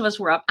 all the rest of us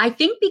were up. I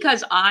think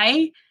because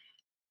I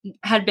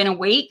had been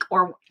awake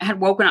or had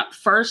woken up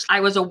first,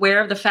 I was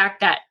aware of the fact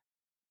that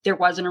there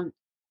wasn't a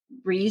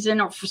reason,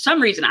 or for some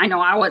reason, I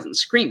know I wasn't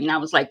screaming. I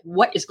was like,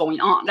 what is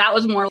going on? That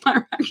was more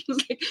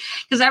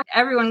because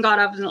everyone got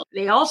up and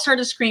they all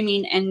started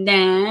screaming. And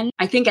then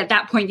I think at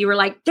that point you were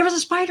like, there was a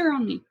spider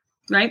on me.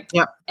 Right?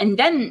 Yep. And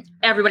then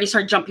everybody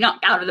started jumping up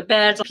out of the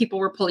beds. People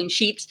were pulling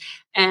sheets.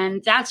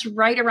 And that's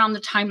right around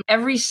the time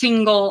every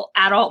single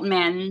adult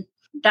man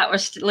that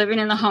was living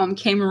in the home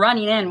came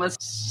running in with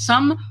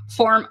some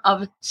form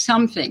of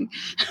something.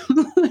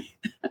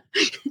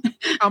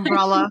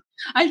 Umbrella.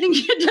 I think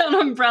you did an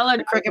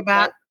umbrella. Cricket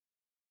bat.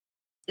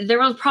 There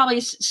was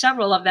probably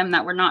several of them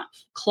that were not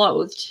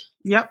clothed.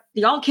 Yep.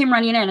 They all came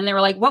running in and they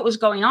were like, what was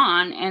going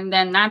on? And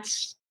then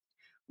that's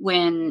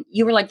when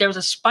you were like, there was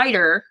a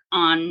spider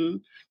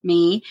on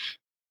me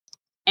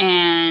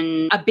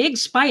and a big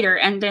spider.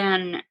 And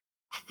then,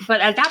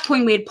 but at that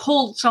point we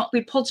pulled so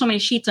many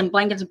sheets and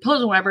blankets and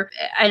pillows and whatever.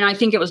 And I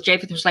think it was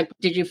Japheth was like,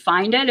 did you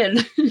find it?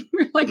 And we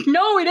were like,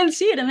 no, we didn't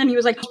see it. And then he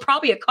was like, it's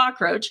probably a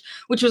cockroach,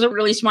 which was a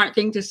really smart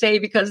thing to say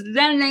because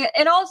then they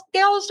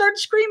all started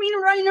screaming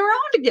and running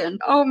around again.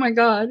 Oh my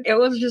God. It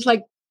was just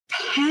like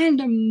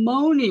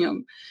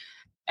pandemonium.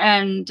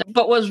 And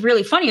but what was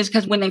really funny is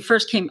because when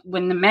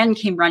the men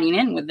came running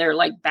in with their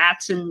like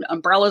bats and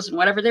umbrellas and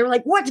whatever, they were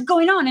like, what's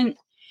going on? And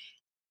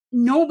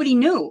nobody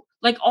knew.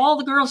 Like all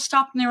the girls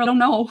stopped and they were, don't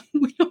know.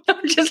 We don't know.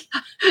 Just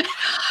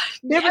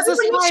there was a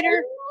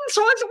spider.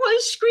 So it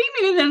was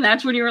screaming. And then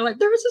that's when you were like,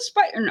 there was a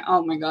spider. And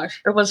oh my gosh,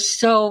 it was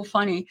so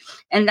funny.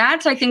 And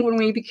that's, I think, when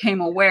we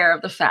became aware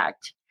of the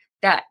fact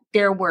that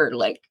there were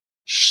like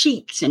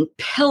sheets and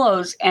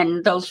pillows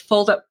and those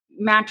fold up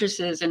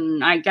mattresses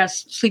and I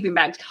guess sleeping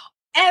bags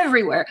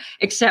everywhere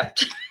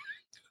except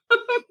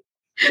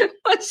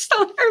what's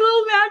on her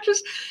little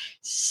mattress,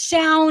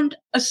 sound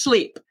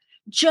asleep.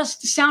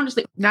 Just sound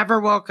asleep. Never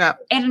woke up.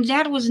 And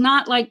that was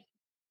not like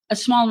a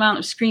small amount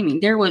of screaming.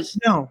 It was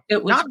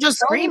not just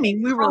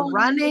screaming. We were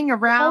running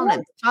around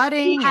and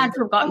thudding. We had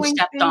forgotten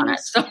stepped on it.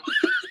 So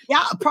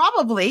yeah,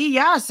 probably.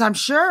 Yes, I'm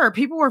sure.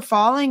 People were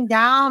falling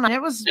down.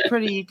 It was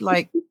pretty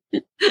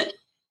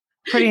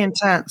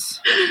intense.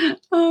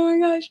 Oh my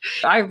gosh.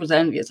 I was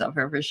envious of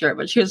her for sure,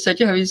 but she was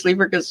such a heavy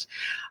sleeper because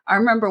I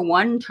remember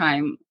one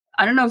time,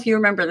 I don't know if you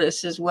remember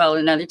this as well.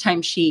 Another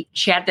time she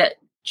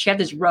had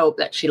this robe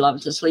that she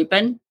loved to sleep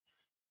in.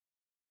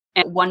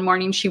 And one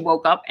morning she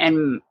woke up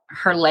and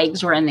her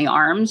legs were in the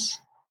arms.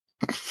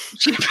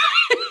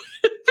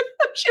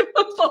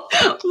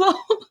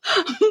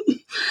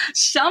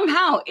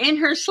 Somehow in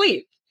her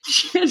sleep,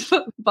 she had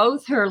put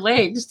both her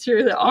legs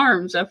through the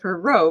arms of her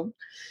robe.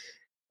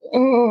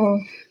 Oh,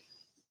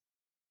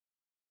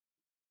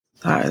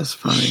 that is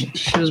funny.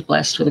 She was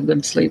blessed with a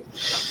good sleep.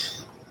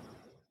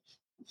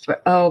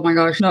 But, oh my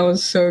gosh, that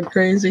was so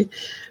crazy.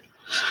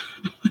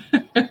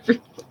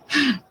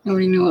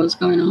 Nobody knew what was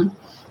going on.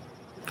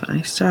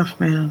 Funny stuff,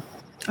 man.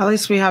 At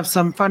least we have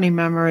some funny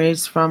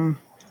memories from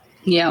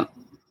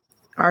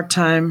our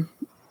time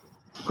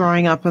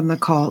growing up in the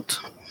cult.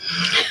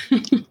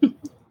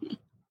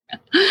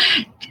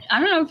 I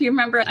don't know if you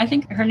remember, I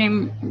think her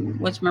name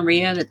was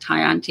Maria, the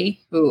Thai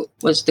auntie, who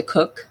was the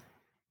cook.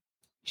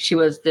 She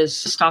was this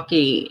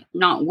stocky,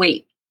 not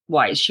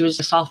weight-wise. She was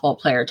a softball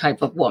player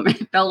type of woman.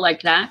 It felt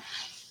like that.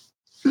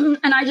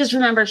 And I just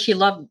remember she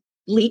loved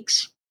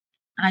leeks.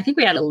 And I think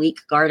we had a leek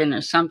garden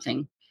or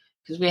something.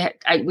 Because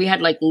we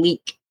had like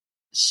leek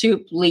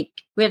soup,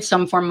 leek. We had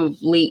some form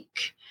of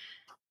leek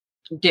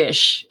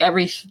dish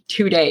every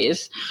 2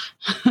 days.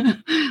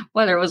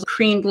 Whether it was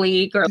creamed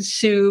leek or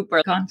soup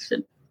or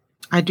constant.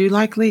 I do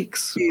like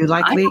leeks. Do you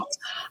like leeks?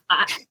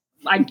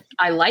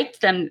 I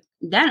liked them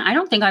then. I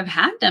don't think I've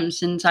had them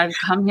since I've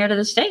come here to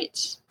the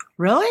States.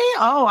 Really?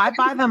 Oh, I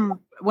buy them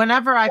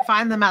whenever I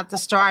find them at the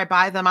store. I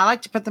buy them. I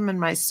like to put them in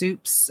my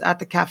soups at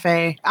the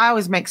cafe. I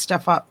always make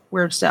stuff up,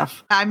 weird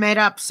stuff. I made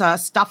up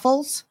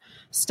Stuffles.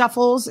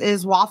 Stuffles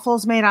is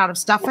waffles made out of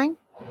stuffing.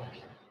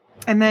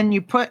 And then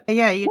you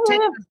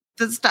take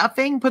the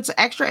stuffing, put some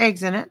extra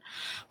eggs in it,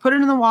 put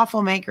it in the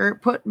waffle maker,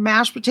 put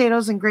mashed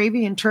potatoes and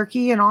gravy and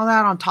turkey and all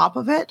that on top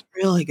of it.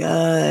 Really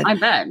good. I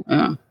bet.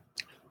 Yeah.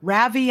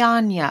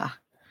 Raviania.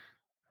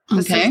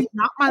 This is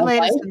not my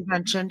latest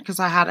invention because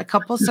I had a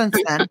couple since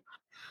then.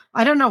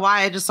 I don't know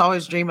why I just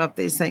always dream up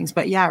these things,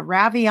 but yeah,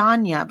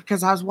 Raviania,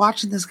 because I was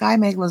watching this guy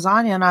make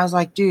lasagna and I was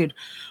like, dude,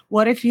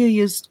 what if you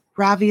used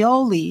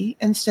ravioli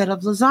instead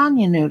of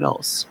lasagna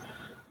noodles?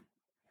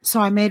 So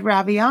I made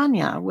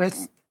Raviania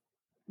with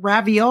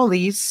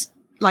raviolis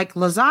like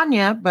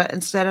lasagna, but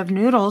instead of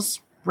noodles,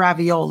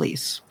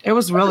 raviolis. It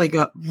was really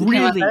good.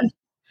 Really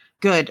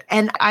good.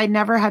 And I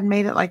never had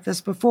made it like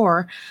this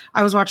before.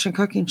 I was watching a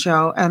cooking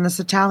show and this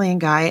Italian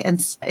guy,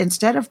 and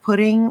instead of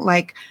putting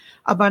like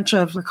a bunch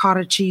of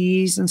ricotta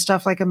cheese and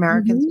stuff like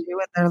Americans do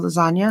in their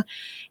lasagna,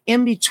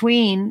 in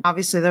between,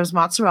 obviously there's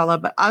mozzarella,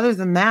 but other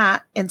than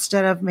that,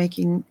 instead of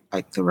making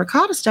like the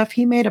ricotta stuff,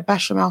 he made a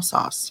bechamel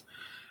sauce.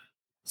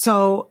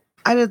 So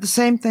I did the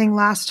same thing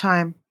last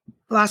time.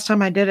 Last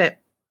time I did it,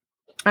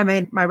 I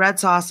made my red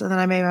sauce and then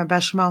I made my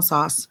bechamel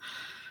sauce.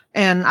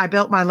 And I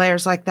built my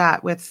layers like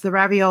that with the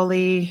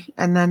ravioli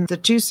and then the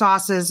two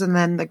sauces and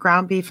then the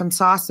ground beef and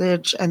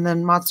sausage and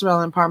then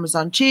mozzarella and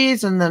Parmesan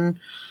cheese and then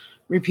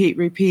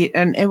repeat.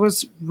 And it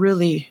was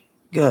really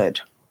good.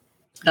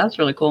 That's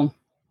really cool.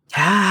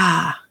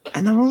 Yeah.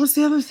 And then what was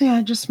the other thing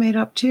I just made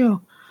up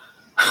too?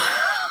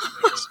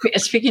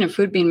 Speaking of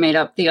food being made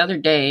up, the other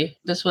day,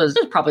 this was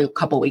probably a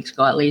couple weeks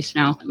ago at least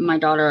now, my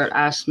daughter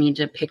asked me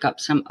to pick up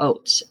some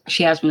oats.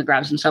 She asked me to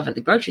grab some stuff at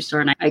the grocery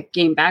store, and I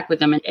came back with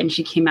them, and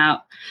she came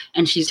out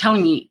and she's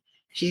telling me,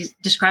 she's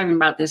describing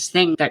about this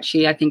thing that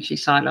I think she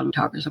saw it on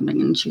TikTok or something.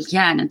 And she was,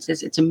 yeah, and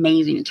it's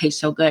amazing. It tastes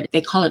so good.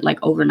 They call it like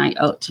overnight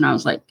oats. And I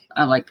was like,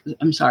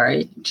 I'm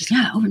sorry. Just,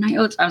 yeah, overnight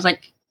oats. I was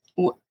like,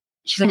 what?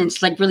 She said,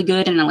 it's like really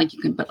good. And then like,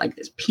 you can put like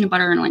this peanut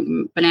butter and like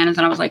bananas.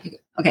 And I was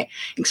like, okay,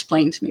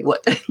 explain to me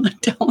what,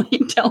 like, tell me.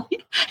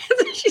 And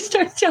then she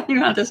starts telling me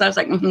about this. I was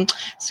like,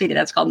 sweetie,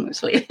 that's called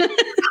muesli.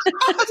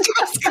 I was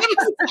just gonna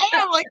say,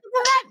 I'm like, is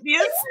that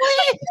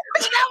muesli?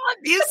 Is that what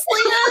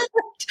muesli is?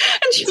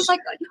 And she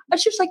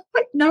was like,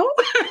 what? No,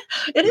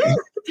 it is.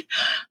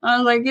 I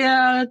was like,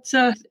 yeah,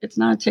 it's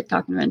not a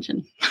TikTok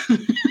invention.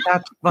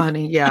 That's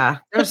funny. Yeah.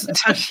 That's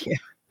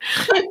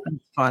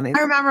funny. I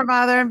remember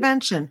my other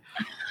invention.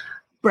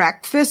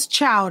 Breakfast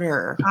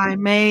chowder. I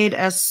made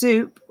a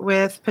soup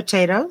with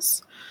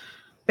potatoes,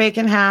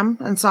 bacon, ham,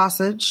 and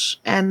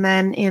sausage, and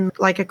then in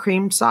like a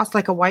cream sauce,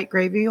 like a white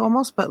gravy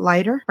almost, but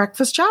lighter.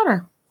 Breakfast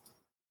chowder.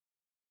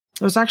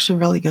 It was actually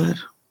really good.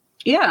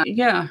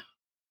 Yeah.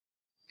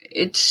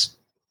 It's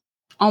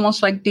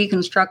almost like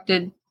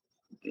deconstructed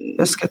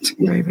biscuits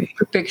and gravy.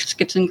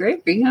 Biscuits and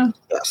gravy, yeah.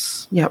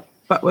 Yes. Yep.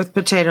 But with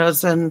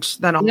potatoes and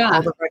then all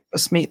the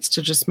breakfast meats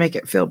to just make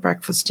it feel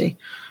breakfasty.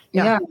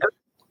 Yeah.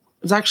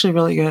 It was actually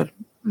really good.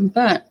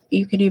 But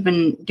you could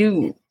even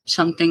do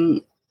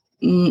something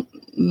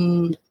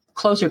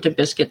closer to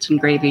biscuits and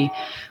gravy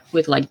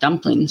with like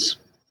dumplings.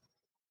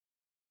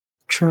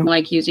 True.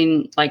 Like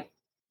using like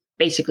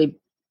basically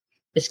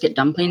biscuit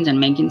dumplings and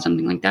making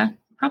something like that.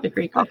 Probably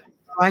pretty good.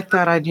 I like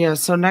that idea.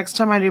 So next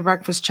time I do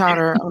breakfast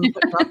chowder, I'm going to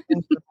put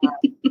dumplings with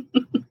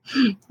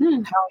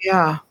that. Hell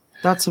yeah.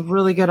 That's a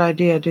really good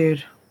idea,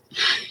 dude.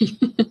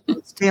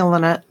 I'm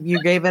stealing it.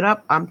 You gave it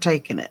up. I'm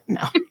taking it.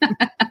 No.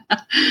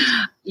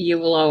 You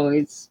will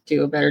always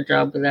do a better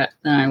job with that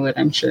than I would,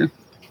 I'm sure.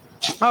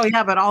 Oh,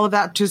 yeah. But all of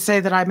that to say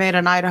that I made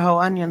an Idaho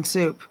onion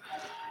soup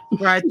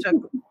where I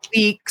took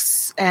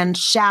leeks and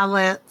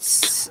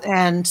shallots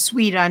and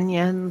sweet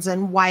onions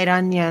and white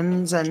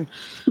onions. And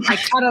I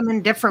cut them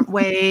in different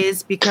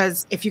ways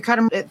because if you cut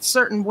them a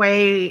certain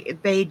way,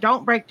 they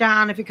don't break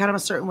down. If you cut them a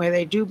certain way,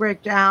 they do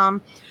break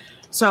down.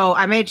 So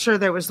I made sure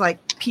there was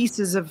like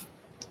pieces of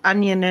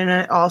onion in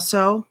it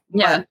also.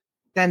 Yeah. But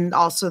then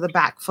also the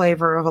back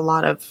flavor of a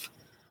lot of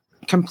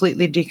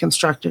completely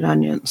deconstructed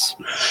onions.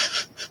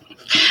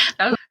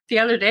 The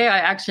other day I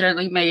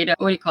accidentally made,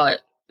 what do you call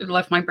it? It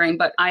left my brain,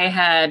 but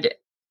I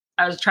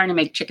was trying to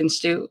make chicken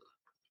stew.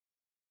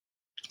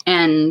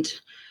 And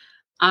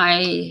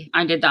I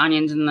did the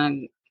onions and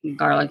the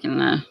garlic and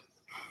the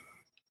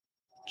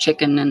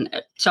chicken.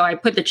 And so I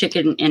put the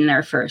chicken in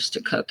there first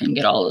to cook and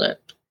get all the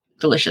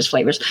delicious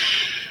flavors.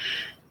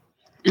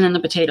 And then the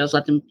potatoes,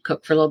 let them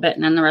cook for a little bit.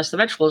 And then the rest of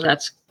the vegetables,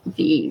 that's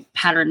the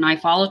pattern I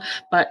follow.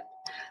 But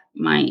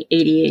my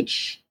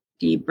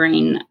ADHD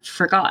brain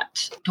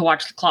forgot to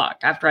watch the clock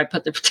after I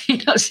put the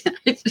potatoes in.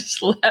 I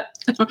just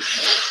left.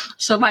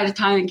 So by the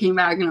time it came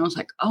back, and I was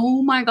like,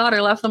 oh my God, I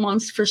left them on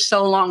for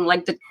so long.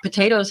 Like the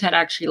potatoes had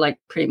actually like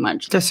pretty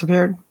much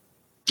disappeared.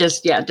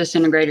 Just,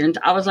 disintegrated. And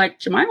I was like,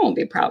 Jemima won't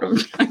be proud of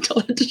me. I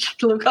told it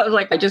to Luke. I was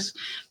like, I just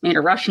made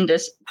a Russian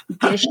dish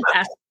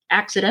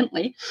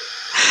accidentally.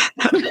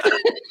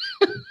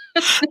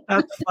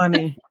 That's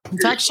funny.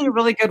 It's actually a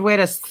really good way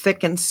to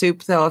thicken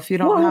soup, though. If you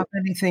don't have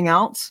anything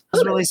else,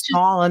 it's really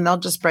small, and they'll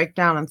just break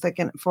down and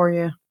thicken it for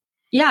you.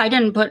 Yeah, I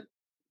didn't put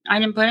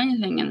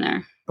anything in there.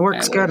 It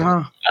works good,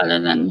 huh? Other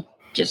than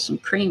just some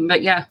cream,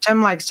 but yeah.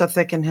 Tim likes to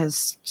thicken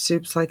his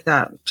soups like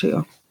that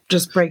too.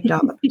 Just break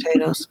down the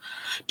potatoes.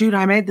 Dude,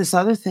 I made this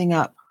other thing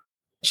up.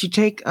 You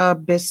take a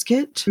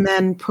biscuit and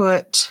then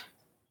put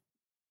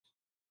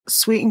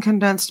sweetened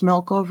condensed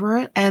milk over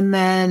it, and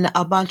then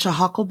a bunch of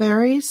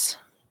huckleberries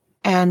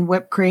and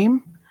whipped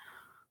cream.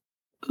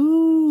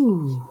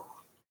 Ooh.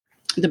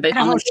 The big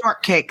Idaho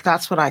shortcake.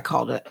 That's what I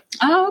called it.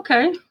 Oh,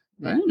 okay.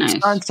 Very nice.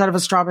 So instead of a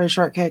strawberry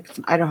shortcake, it's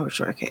an Idaho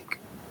shortcake.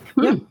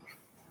 Yep.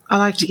 I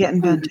like to get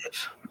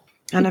inventive.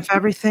 And if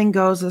everything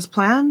goes as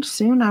planned,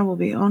 soon I will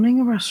be owning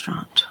a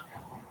restaurant.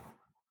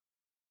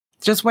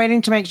 Just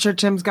waiting to make sure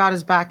Tim's got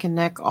his back and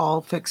neck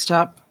all fixed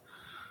up.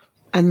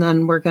 And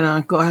then we're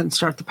going to go ahead and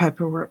start the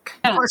paperwork.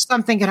 Of course,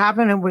 something could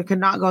happen and we could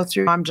not go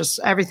through.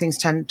 Everything's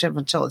tentative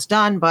until it's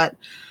done, but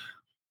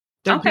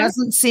there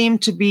doesn't seem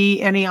to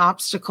be any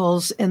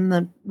obstacles in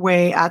the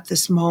way at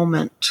this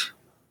moment.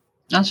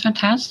 That's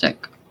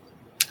fantastic.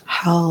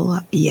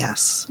 Hell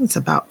yes. It's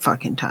about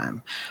fucking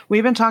time.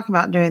 We've been talking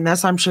about doing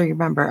this, I'm sure you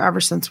remember,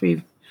 ever since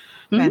we've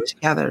been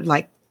together,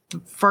 like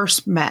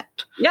first met.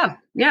 Yeah.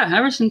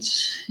 Ever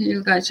since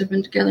you guys have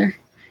been together.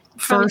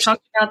 First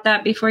talked about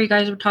that before you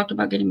guys were talked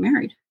about getting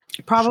married.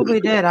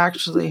 Probably did,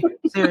 actually.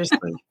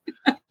 Seriously.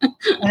 And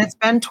it's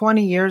been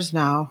 20 years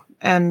now.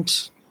 And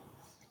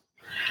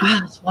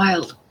it's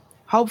wild.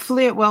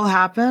 Hopefully it will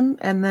happen.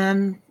 And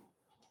then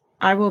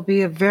I will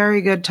be a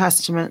very good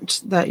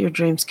testament that your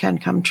dreams can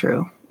come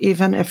true,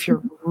 even if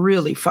you're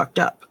really fucked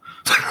up.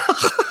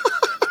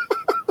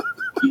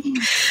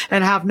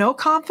 and have no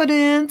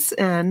confidence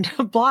and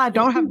blah,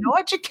 don't have no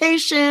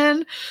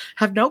education,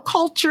 have no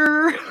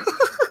culture,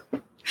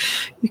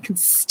 you can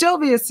still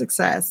be a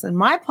success. And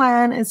my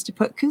plan is to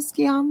put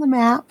Kuski on the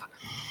map.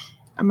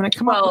 I'm going to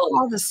come up with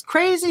all this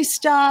crazy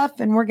stuff,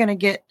 and we're going to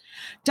get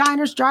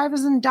diners,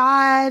 drivers, and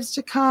dives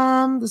to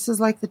come. This is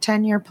like the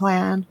 10-year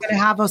plan. We're going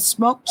to have a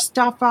smoked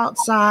stuff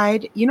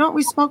outside. You know what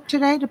we smoked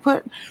today to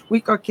put?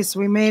 So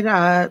we made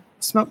a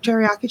smoked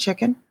teriyaki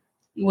chicken.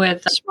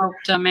 With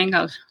smoked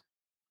mangoes.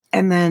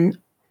 And then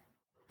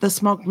the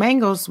smoked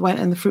mangoes went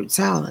in the fruit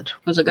salad.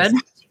 Was it good?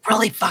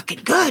 Really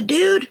fucking good,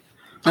 dude.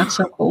 That's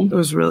so cool. It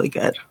was really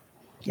good.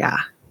 Yeah.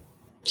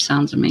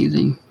 Sounds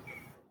amazing.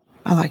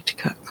 I like to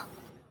cook.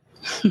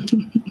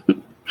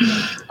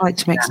 I like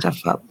to make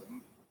stuff up.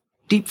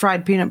 Deep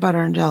fried peanut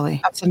butter and jelly.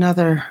 That's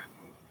another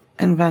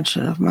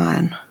invention of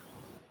mine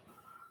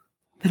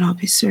that I'll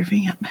be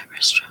serving at my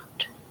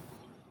restaurant.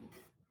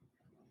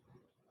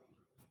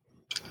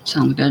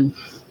 Sounds good.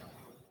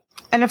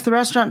 And if the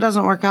restaurant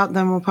doesn't work out,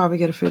 then we'll probably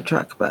get a food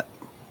truck. But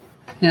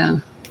yeah,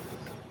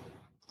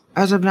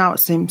 as of now, it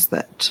seems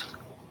that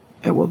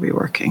it will be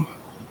working.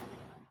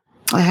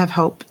 I have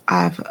hope.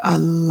 I have a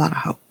lot of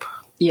hope.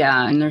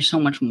 Yeah, and there's so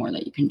much more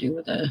that you can do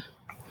with it.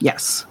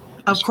 Yes.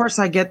 Of course,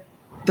 I get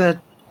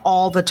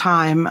all the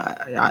time.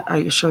 Are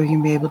you sure you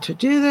can be able to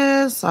do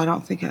this? I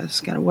don't think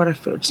it's going to. What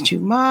if it's too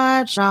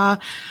much? And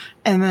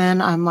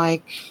then I'm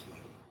like,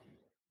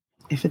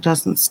 if it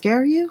doesn't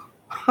scare you,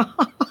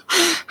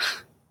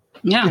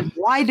 yeah,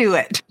 why do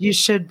it? You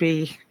should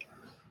be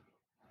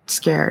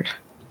scared.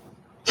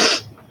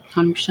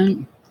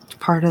 100%.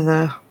 Part of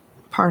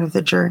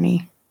the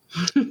journey.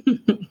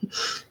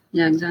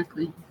 Yeah,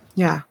 exactly.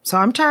 Yeah. So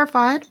I'm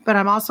terrified, but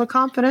I'm also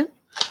confident.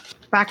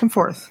 Back and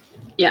forth.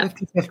 Yeah.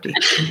 50-50.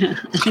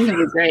 I think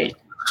it'll be great.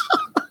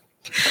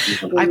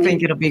 I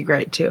think it'll be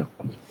great too.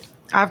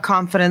 I have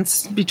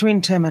confidence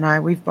between Tim and I.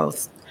 We've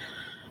both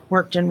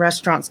worked in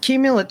restaurants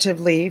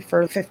cumulatively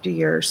for 50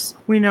 years.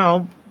 We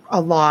know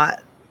a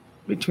lot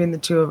between the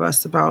two of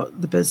us about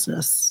the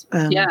business.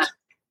 And, yeah.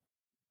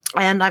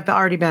 And I've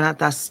already been at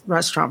this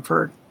restaurant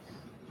for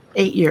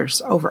 8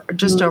 years, over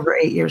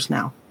 8 years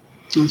now.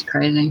 That's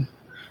crazy.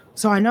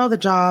 So I know the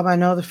job, I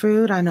know the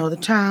food, I know the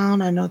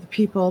town, I know the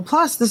people.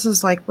 Plus, this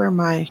is like where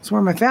my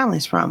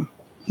family's from.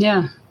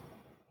 Yeah.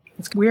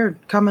 It's weird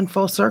coming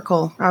full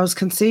circle. I was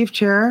conceived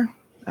here.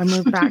 I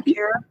moved back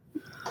here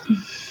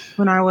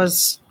when I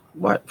was,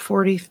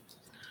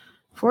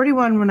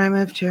 41 when I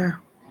moved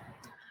here.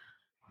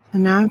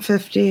 And now I'm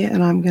 50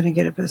 and I'm going to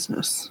get a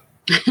business.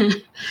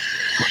 It's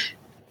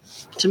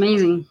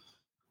amazing.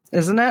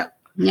 Isn't it?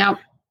 Yep.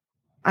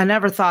 I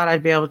never thought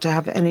I'd be able to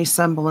have any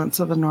semblance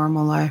of a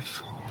normal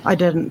life. I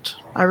didn't.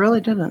 I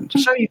really didn't.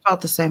 I'm sure you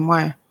felt the same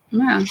way.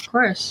 Yeah, of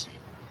course.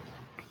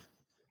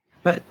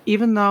 But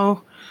even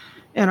though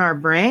in our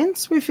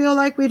brains we feel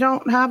like we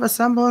don't have a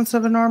semblance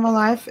of a normal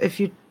life, if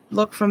you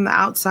look from the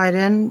outside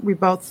in, we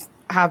both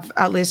have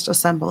at least a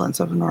semblance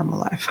of a normal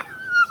life.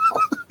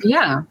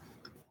 Yeah.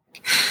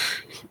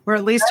 We're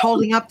at least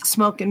holding up the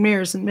smoke and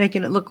mirrors and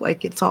making it look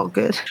like it's all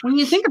good. When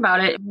you think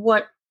about it,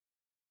 what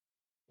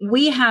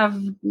we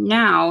have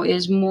now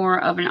is more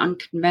of an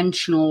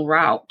unconventional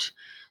route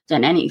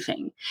than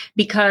anything,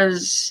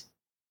 because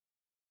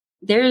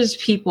there's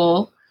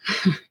people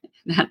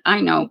that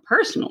I know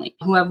personally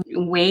who have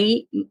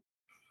way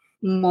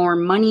more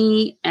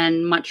money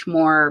and much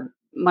more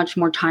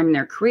time in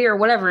their career,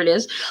 whatever it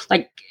is,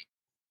 like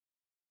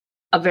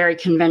a very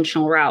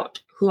conventional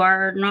route, who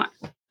are not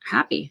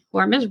happy, who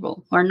are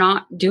miserable, who are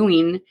not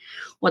doing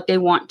what they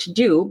want to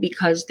do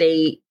because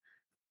they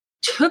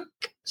took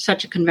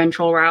such a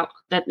conventional route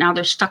that now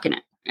they're stuck in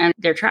it and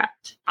they're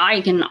trapped. I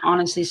can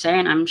honestly say,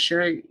 and I'm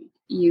sure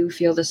you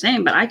feel the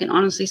same, but I can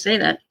honestly say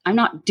that I'm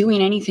not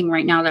doing anything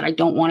right now that I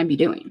don't want to be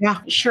doing. Yeah.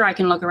 Sure, I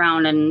can look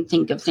around and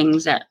think of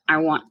things that I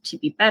want to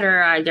be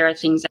better. There are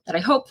things that I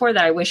hope for,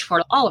 that I wish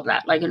for, all of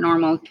that, like a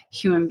normal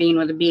human being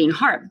with a beating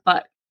heart.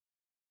 But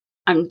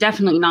I'm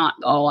definitely not,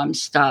 I'm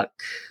stuck.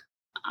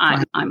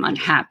 I'm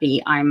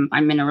unhappy. I'm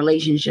in a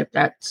relationship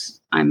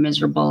I'm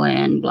miserable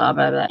and blah,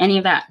 blah, blah. Any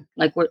of that.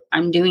 Like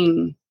I'm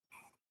doing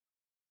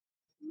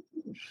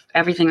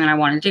everything that I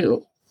want to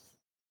do.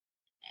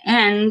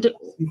 And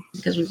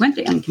because we went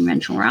the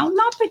unconventional route,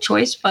 not by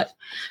choice, but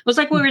it was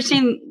like we were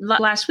saying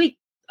last week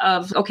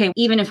of, okay,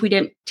 even if we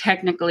didn't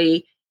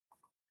technically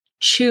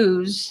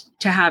choose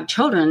to have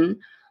children,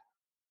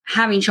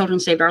 having children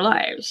saved our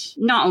lives.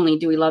 Not only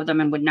do we love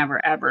them and would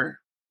never, ever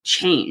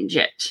change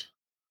it,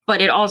 but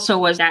it also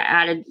was that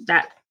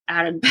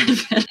added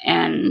benefit.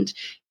 And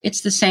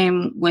it's the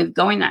same with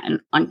going that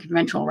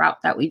unconventional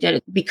route that we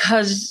did.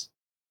 Because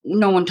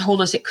no one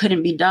told us it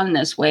couldn't be done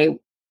this way,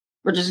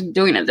 we're just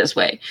doing it this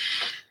way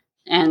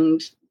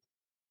and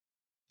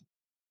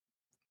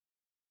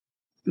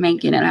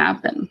making it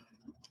happen.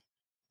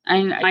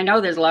 I know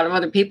there's a lot of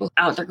other people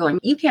out there going,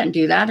 you can't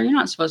do that, or you're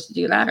not supposed to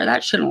do that, or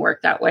that shouldn't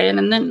work that way.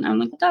 And then I'm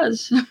like, it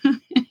does.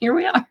 Here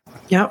we are.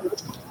 Yep.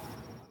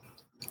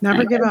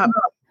 Never give up.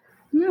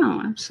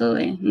 No,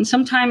 absolutely. And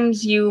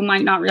sometimes you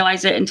might not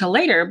realize it until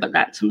later, but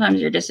that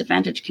sometimes your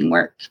disadvantage can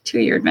work to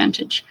your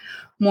advantage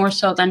more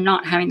so than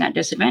not having that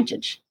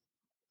disadvantage.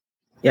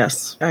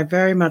 Yes, I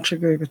very much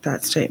agree with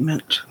that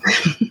statement.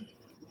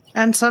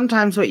 And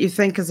sometimes what you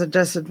think is a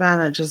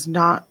disadvantage is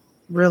not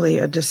really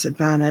a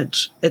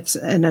disadvantage. It's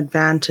an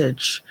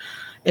advantage.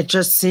 It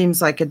just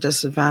seems like a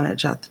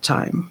disadvantage at the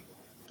time.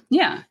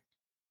 Yeah.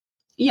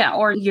 Yeah.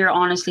 Or you're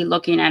honestly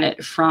looking at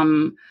it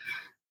from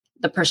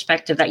the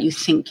perspective that you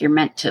think you're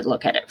meant to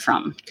look at it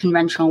from,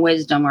 conventional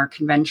wisdom or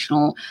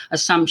conventional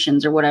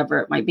assumptions or whatever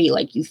it might be.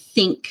 Like you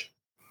think,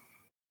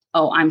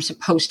 oh, I'm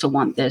supposed to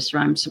want this or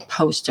I'm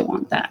supposed to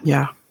want that.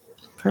 Yeah.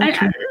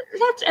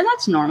 And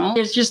that's normal.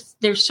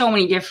 There's so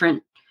many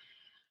different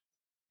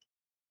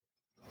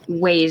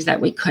ways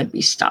that we could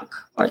be stuck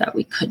or that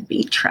we could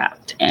be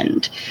trapped.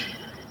 And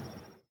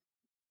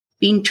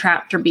being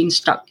trapped or being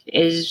stuck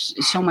is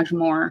so much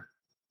more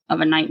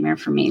of a nightmare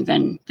for me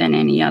than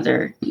any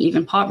other,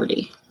 even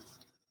poverty.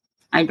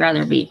 I'd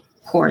rather be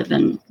poor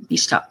than be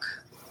stuck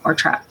or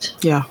trapped.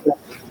 Yeah.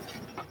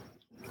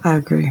 I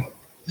agree.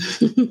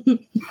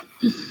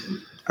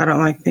 I don't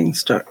like being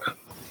stuck.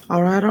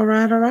 All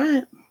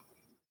right.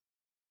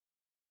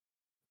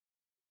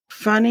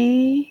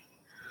 Funny,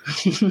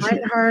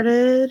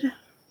 lighthearted,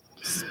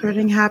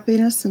 spreading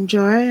happiness and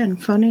joy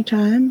and funny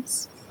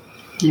times.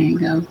 There you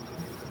go.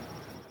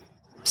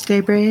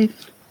 Stay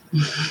brave.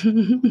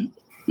 And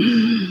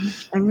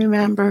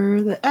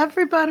remember that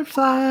every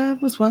butterfly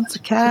was once a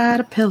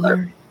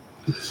caterpillar.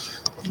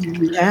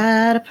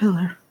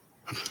 Caterpillar.